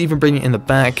 Or you could even bring it in the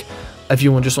back if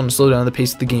you just want to slow down the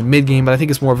pace of the game mid-game, but I think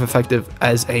it's more effective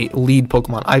as a lead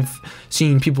Pokemon. I've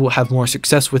seen people have more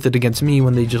success with it against me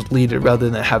when they just lead it rather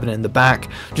than having it in the back,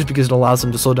 just because it allows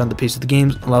them to slow down the pace of the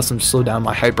game, allows them to slow down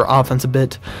my hyper offense a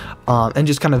bit, and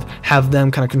just kind of have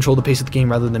them kind of control the pace of the game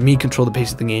rather than me control the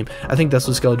pace of the game. I think that's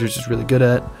what Skeletor is really good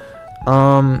at.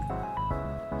 Other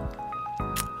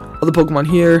Pokemon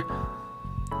here.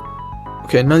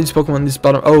 Okay, none of these Pokemon in this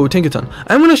bottom. Oh, Tinkaton.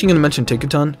 I'm actually going to mention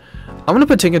Tinkaton. I'm going to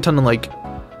put Tinkaton in like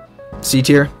C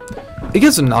tier. It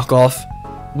gets a knockoff,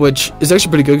 which is actually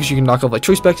pretty good because you can knock off like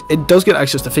Choice Specs. It does get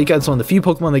access to Fake Out. It's one of the few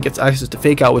Pokemon that gets access to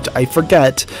Fake Out, which I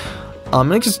forget.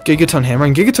 And it's just Gigaton Hammer.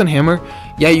 And Gigaton Hammer,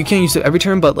 yeah, you can't use it every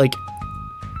turn, but like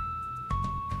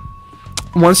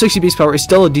 160 base power is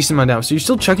still a decent amount of damage. So you're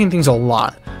still checking things a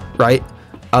lot, right?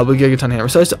 With Gigaton Hammer.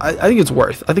 So I think it's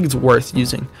worth. I think it's worth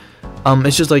using.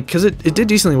 It's just like, because it did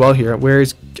decently well here. Where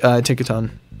is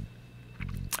Tinkaton?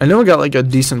 I know I got like a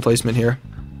decent placement here.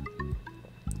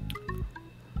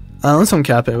 Unless I'm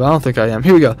capping, but I don't think I am.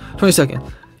 Here we go.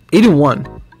 22nd. 81.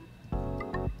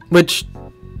 Which,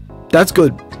 that's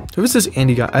good. Who is this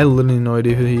Andy guy? I literally have no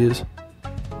idea who he is.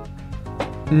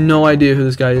 No idea who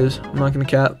this guy is. I'm not gonna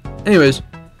cap. Anyways.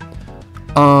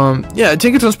 Yeah,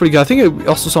 Tinkaton's pretty good. I think I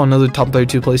also saw another top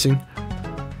 32 placing.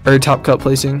 Or top cut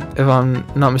placing, if I'm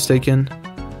not mistaken.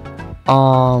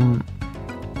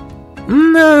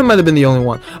 No, it might have been the only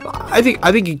one. I think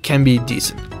it can be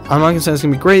decent. I'm not gonna say it's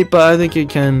gonna be great, but I think it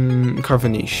can carve a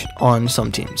niche on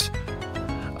some teams.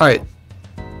 Alright.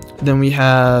 Then we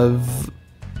have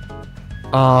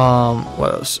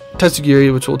what else?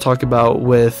 Testagiri, which we'll talk about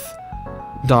with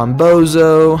Don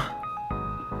Bozo.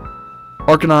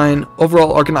 Arcanine.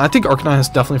 Overall, Arcanine, I think Arcanine has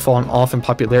definitely fallen off in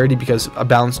popularity because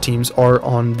balanced teams are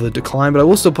on the decline, but I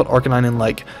will still put Arcanine in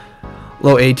like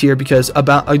low A tier because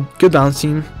a good balanced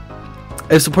team,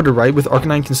 if supported right with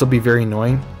Arcanine, can still be very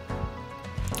annoying.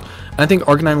 And I think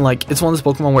Arcanine, like, it's one of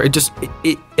those Pokemon where it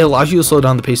allows you to slow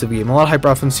down the pace of the game. A lot of hyper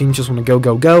offense teams just want to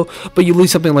go, but you lead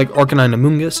something like Arcanine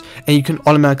Amoonguss, and you can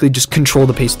automatically just control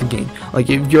the pace of the game. Like,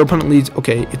 if your opponent leads,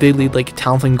 okay, if they lead like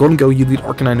Talonflame Golden Go, you lead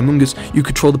Arcanine Amoonguss, you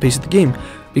control the pace of the game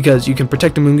because you can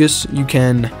protect Amoonguss, you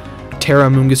can Terra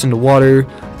Moongus into water,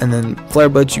 and then Flare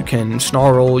Blitz, you can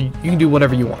Snarl, you can do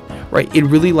whatever you want, right? It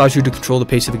really allows you to control the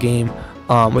pace of the game.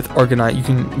 With Arcanine, you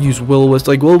can use Will-O-Wisp.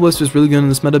 Like, Will-O-Wisp is really good in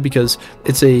this meta because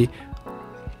there's a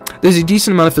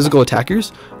decent amount of physical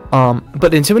attackers,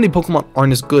 but Intimidate Pokemon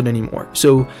aren't as good anymore.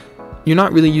 So you're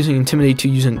not really using Intimidate to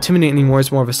use Intimidate anymore.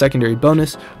 It's more of a secondary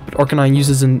bonus. But Arcanine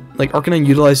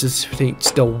utilizes Intimidate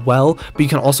still well, but you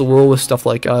can also roll with stuff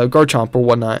like Garchomp or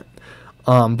whatnot.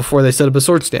 Before they set up a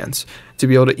Sword Stance to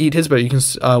be able to eat his, but you can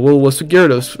Will-O-Wisp with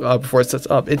Gyarados before it sets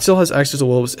up. It still has access to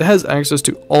Will-O-Wisp. It has access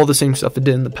to all the same stuff it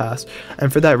did in the past,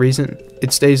 and for that reason,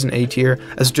 it stays in A tier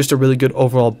as just a really good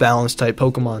overall balanced type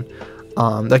Pokemon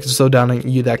that can slow down on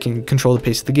you, that can control the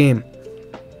pace of the game.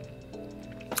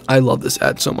 I love this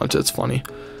ad so much. It's funny.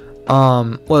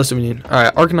 What else do we need? All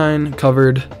right, Arcanine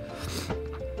covered.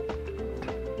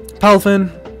 Palafin.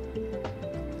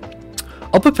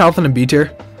 I'll put Palafin in B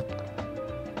tier.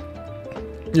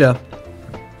 Yeah.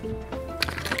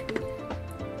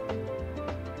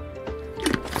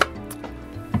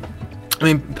 I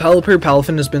mean,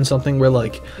 Palafin has been something where,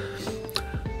 like,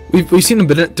 we've seen a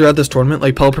bit throughout this tournament.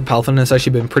 Like, Palafin has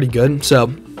actually been pretty good. So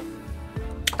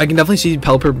I can definitely see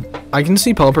Palafin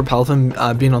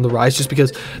being on the rise, just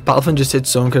because Palafin just hits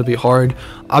so incredibly hard.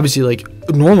 Obviously, like,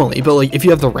 normally, but like if you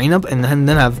have the rain up and then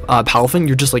have Palafin,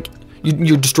 you're just like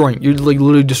you're like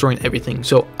literally destroying everything.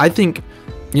 So I think,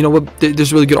 you know what,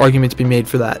 there's a really good argument to be made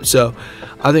for that. So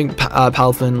I think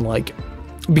Palafin, like,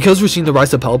 because we're seeing the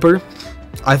rise of Pelipper,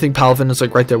 I think Palafin is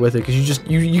like right there with it, because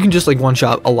you can just like one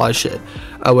shot a lot of shit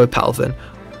with Palafin.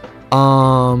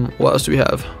 What else do we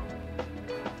have?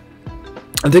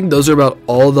 I think those are about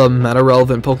all the meta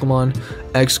relevant Pokemon,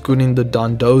 excluding the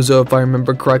Dondozo, if I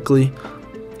remember correctly.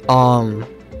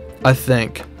 I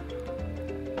think,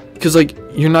 because like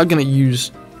you're not gonna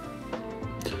use.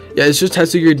 Yeah, it's just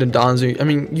Tetsugi and Dondozo. I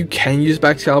mean, you can use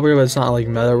Baxcalibur, but it's not like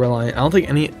meta reliant. I don't think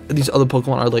any of these other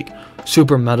Pokemon are like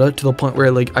super meta to the point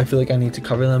where like I feel like I need to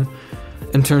cover them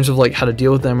in terms of like how to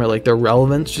deal with them or like their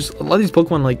relevance. Just a lot of these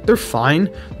Pokemon, like, they're fine.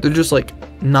 They're just like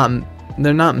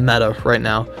they're not meta right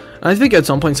now. And I think at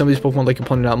some point some of these Pokemon, like you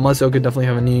pointed out, Muzzo could definitely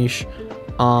have a niche.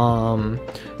 I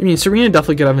mean, Serena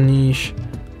definitely could have a niche.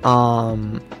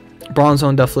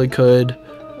 Bronzone definitely could.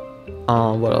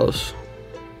 What else?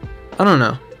 I don't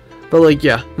know. But like,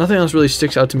 yeah, nothing else really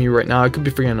sticks out to me right now. I could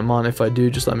be forgetting them on. If I do,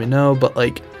 just let me know. But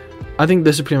like, I think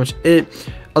this is pretty much it.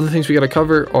 Other things we gotta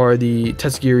cover are the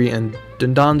Tetsugiri and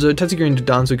Dondozo. Tetsugiri and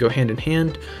Dondozo go hand in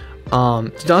hand.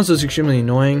 Dondozo is extremely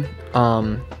annoying.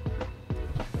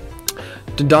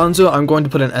 Dondozo, I'm going to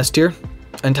put in S tier,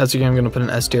 and Tetsugiri I'm going to put in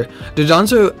S tier.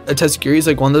 Dondozo Tetsugiri is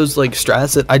like one of those like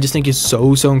strats that I just think is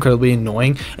so incredibly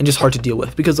annoying and just hard to deal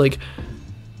with, because like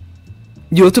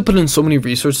you have to put in so many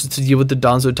resources to deal with the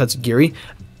Dondozo Tetsugiri.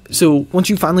 So once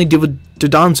you finally deal with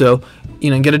Dondozo, you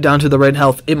know, get it down to the right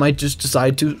health, it might just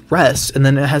decide to rest, and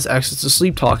then it has access to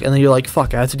Sleep Talk, and then you're like,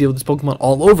 fuck, I have to deal with this Pokemon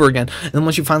all over again. And then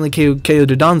once you finally KO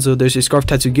Dondozo, there's a Scarf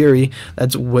Tetsugiri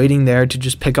that's waiting there to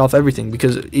just pick off everything,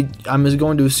 because I'm just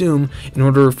going to assume in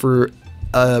order for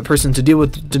a person to deal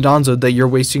with Dondozo that you're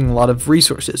wasting a lot of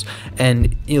resources.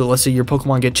 And you know, let's say your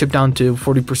Pokemon get chipped down to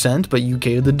 40%, but you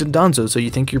KO the Dondozo, so you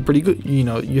think you're pretty good, you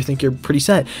know, you think you're pretty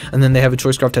set, and then they have a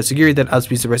Choice Scarf Tetsugiri that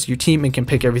outspeeds the rest of your team and can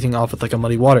pick everything off with like a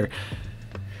Muddy Water.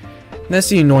 And that's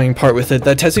the annoying part with it,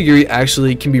 that Tetsugiri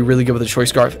actually can be really good with a Choice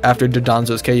Scarf after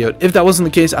Dondozo's KO'd. If that wasn't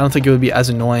the case, I don't think it would be as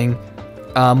annoying.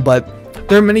 But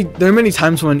there are many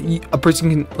times when a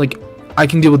person can, like, I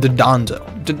can deal with the Donbozo.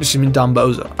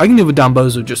 I can deal with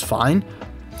Donbozo just fine,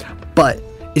 but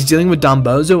it's dealing with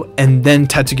Donbozo and then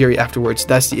Tetsugiri afterwards.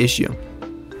 That's the issue.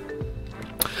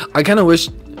 I kind of wish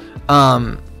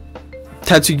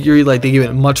Tetsugiri, like, they give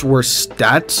it much worse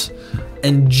stats,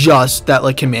 and just that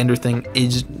like commander thing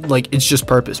is like, it's just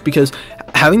purpose, because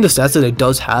having the stats that it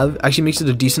does have actually makes it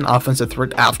a decent offensive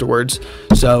threat afterwards.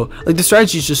 So like the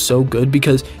strategy is just so good,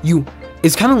 because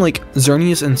it's kind of like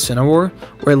Xerneas and Cineroar,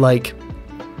 where like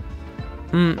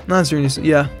not Xerneas,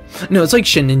 yeah, no, it's like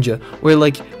Shedinja, where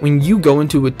like when you go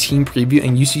into a team preview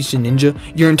and you see Shedinja,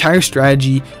 your entire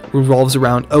strategy revolves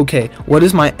around, okay, what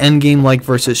is my end game like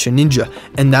versus Shedinja?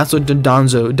 And that's what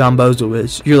Donbozo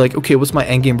is. You're like, okay, what's my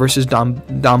end game versus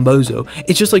Donbozo?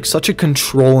 It's just like such a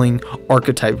controlling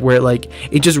archetype, where like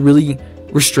it just really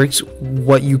restricts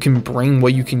what you can bring,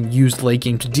 what you can use late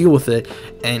game to deal with it.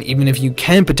 And even if you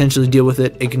can potentially deal with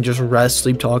it, it can just rest,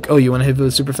 Sleep Talk. Oh, you want to hit with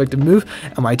a super effective move?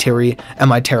 Am I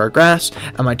Terra Grass?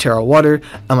 Am I Terra Water?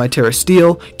 Am I Terra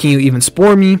Steel? Can you even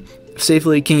Spore me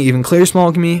safely? Can you even Clear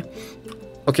Smog me?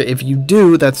 Okay, if you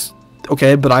do, that's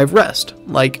okay, but I have Rest.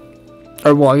 Like,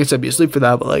 or well, I guess I'd be asleep for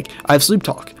that, but like, I have Sleep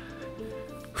Talk.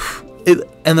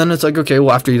 And then it's like, okay,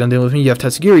 well, after you're done dealing with me, you have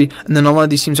Tetsugiri, and then a lot of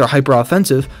these teams are hyper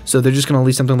offensive, so they're just going to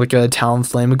leave something like a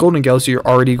Talonflame, a Golden Go, so you're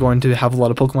already going to have a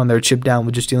lot of Pokemon that are chipped down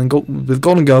with just dealing with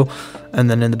Golden Go, and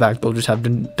then in the back they'll just have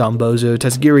Dumbozo,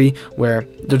 Tetsugiri, where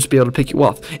they'll just be able to pick you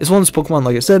off. It's one of those Pokemon,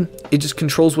 like I said, it just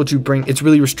controls what you bring. It's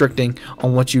really restricting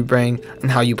on what you bring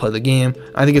and how you play the game.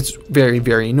 I think it's very,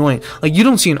 very annoying. Like, you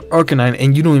don't see an Arcanine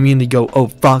and you don't immediately go, oh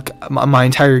fuck, my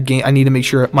entire game, I need to make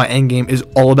sure my end game is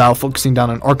all about focusing down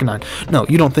on Arcanine. No,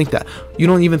 you don't think that. You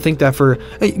don't even think that for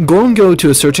Golden Go to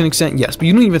a certain extent, yes, but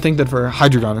you don't even think that for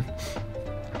Hydreigon.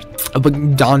 But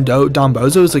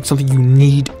Donbozo is like something you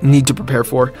need to prepare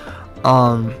for.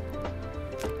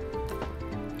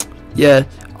 Yeah,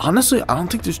 honestly, I don't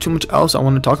think there's too much else I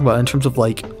want to talk about in terms of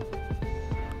like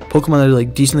Pokemon that are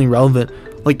like decently relevant.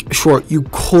 Like, sure, you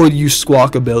could use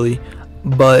Squawkabilly,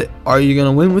 but are you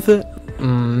gonna win with it?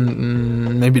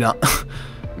 Maybe not.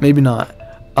 Maybe not.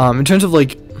 In terms of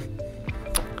like,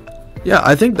 yeah,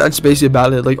 I think that's basically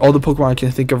about it. Like, all the Pokemon I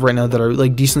can think of right now that are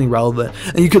like decently relevant.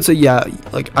 And you could say, yeah,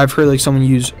 like I've heard like someone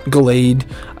use Gallade.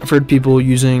 I've heard people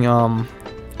using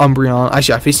Umbreon.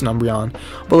 Actually, I faced an Umbreon,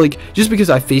 but like, just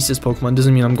because I face this Pokemon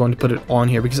doesn't mean I'm going to put it on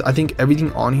here, because I think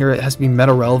everything on here, it has to be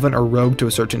meta relevant or rogue to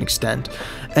a certain extent.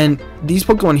 And these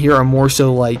Pokemon here are more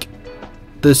so like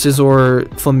the Scizor,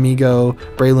 Flamigo,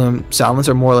 Breloom, Salamence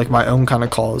are more like my own kind of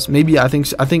calls. Maybe I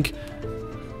think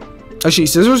actually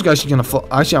Scissor's actually gonna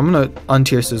actually I'm gonna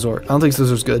untier Scizor. I don't think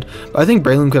Scissor's good, but I think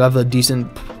Breloom could have a decent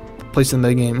place in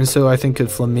the game, and so I think could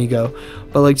Flamigo.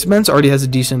 But like, Spence already has a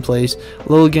decent place.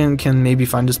 Lilligant can maybe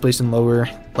find his place in lower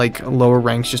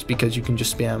ranks, just because you can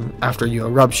just spam after you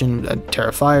Eruption,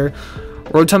 Terra Fire.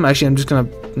 Rotom, actually, I'm just gonna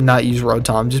not use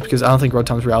Rotom just because I don't think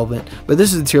Rotom's relevant. But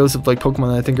this is a tier list of like Pokemon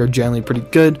that I think are generally pretty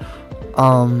good.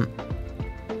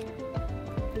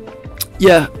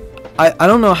 Yeah, I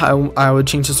don't know how I would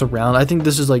change this around. I think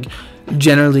this is like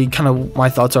generally kind of my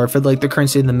thoughts are for like the current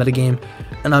state of the metagame,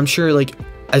 and I'm sure like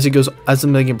as the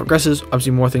metagame progresses,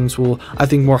 obviously more things will, I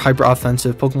think more hyper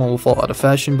offensive Pokemon will fall out of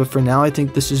fashion. But for now, I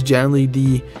think this is generally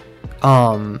the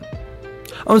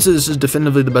I wouldn't say this is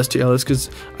definitively the best tier list,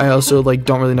 because I also like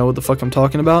don't really know what the fuck I'm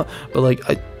talking about, but like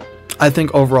I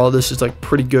think overall this is like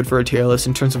pretty good for a tier list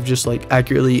in terms of just like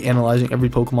accurately analyzing every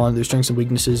Pokemon, their strengths and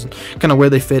weaknesses, and kind of where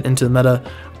they fit into the meta.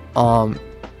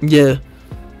 Yeah,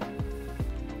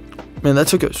 man, that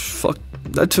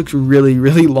took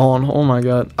really long. Oh my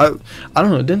god, I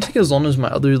don't know, it didn't take as long as my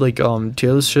other like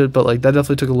tier list shit, but like that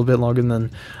definitely took a little bit longer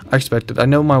than I expected. I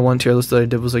know my one tier list that I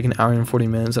did was like an hour and 40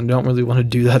 minutes, and I don't really want to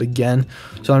do that again,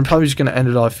 so I'm probably just gonna end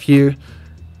it off here.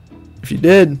 If you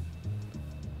did,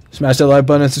 smash that like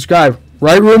button and subscribe,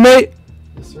 right, roommate?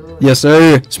 Yes, sir. Yes,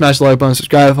 sir. Smash the like button,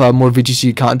 subscribe. I'll have more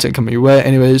VGC content coming your way.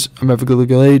 Anyways, I'm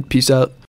Gallade. Peace out.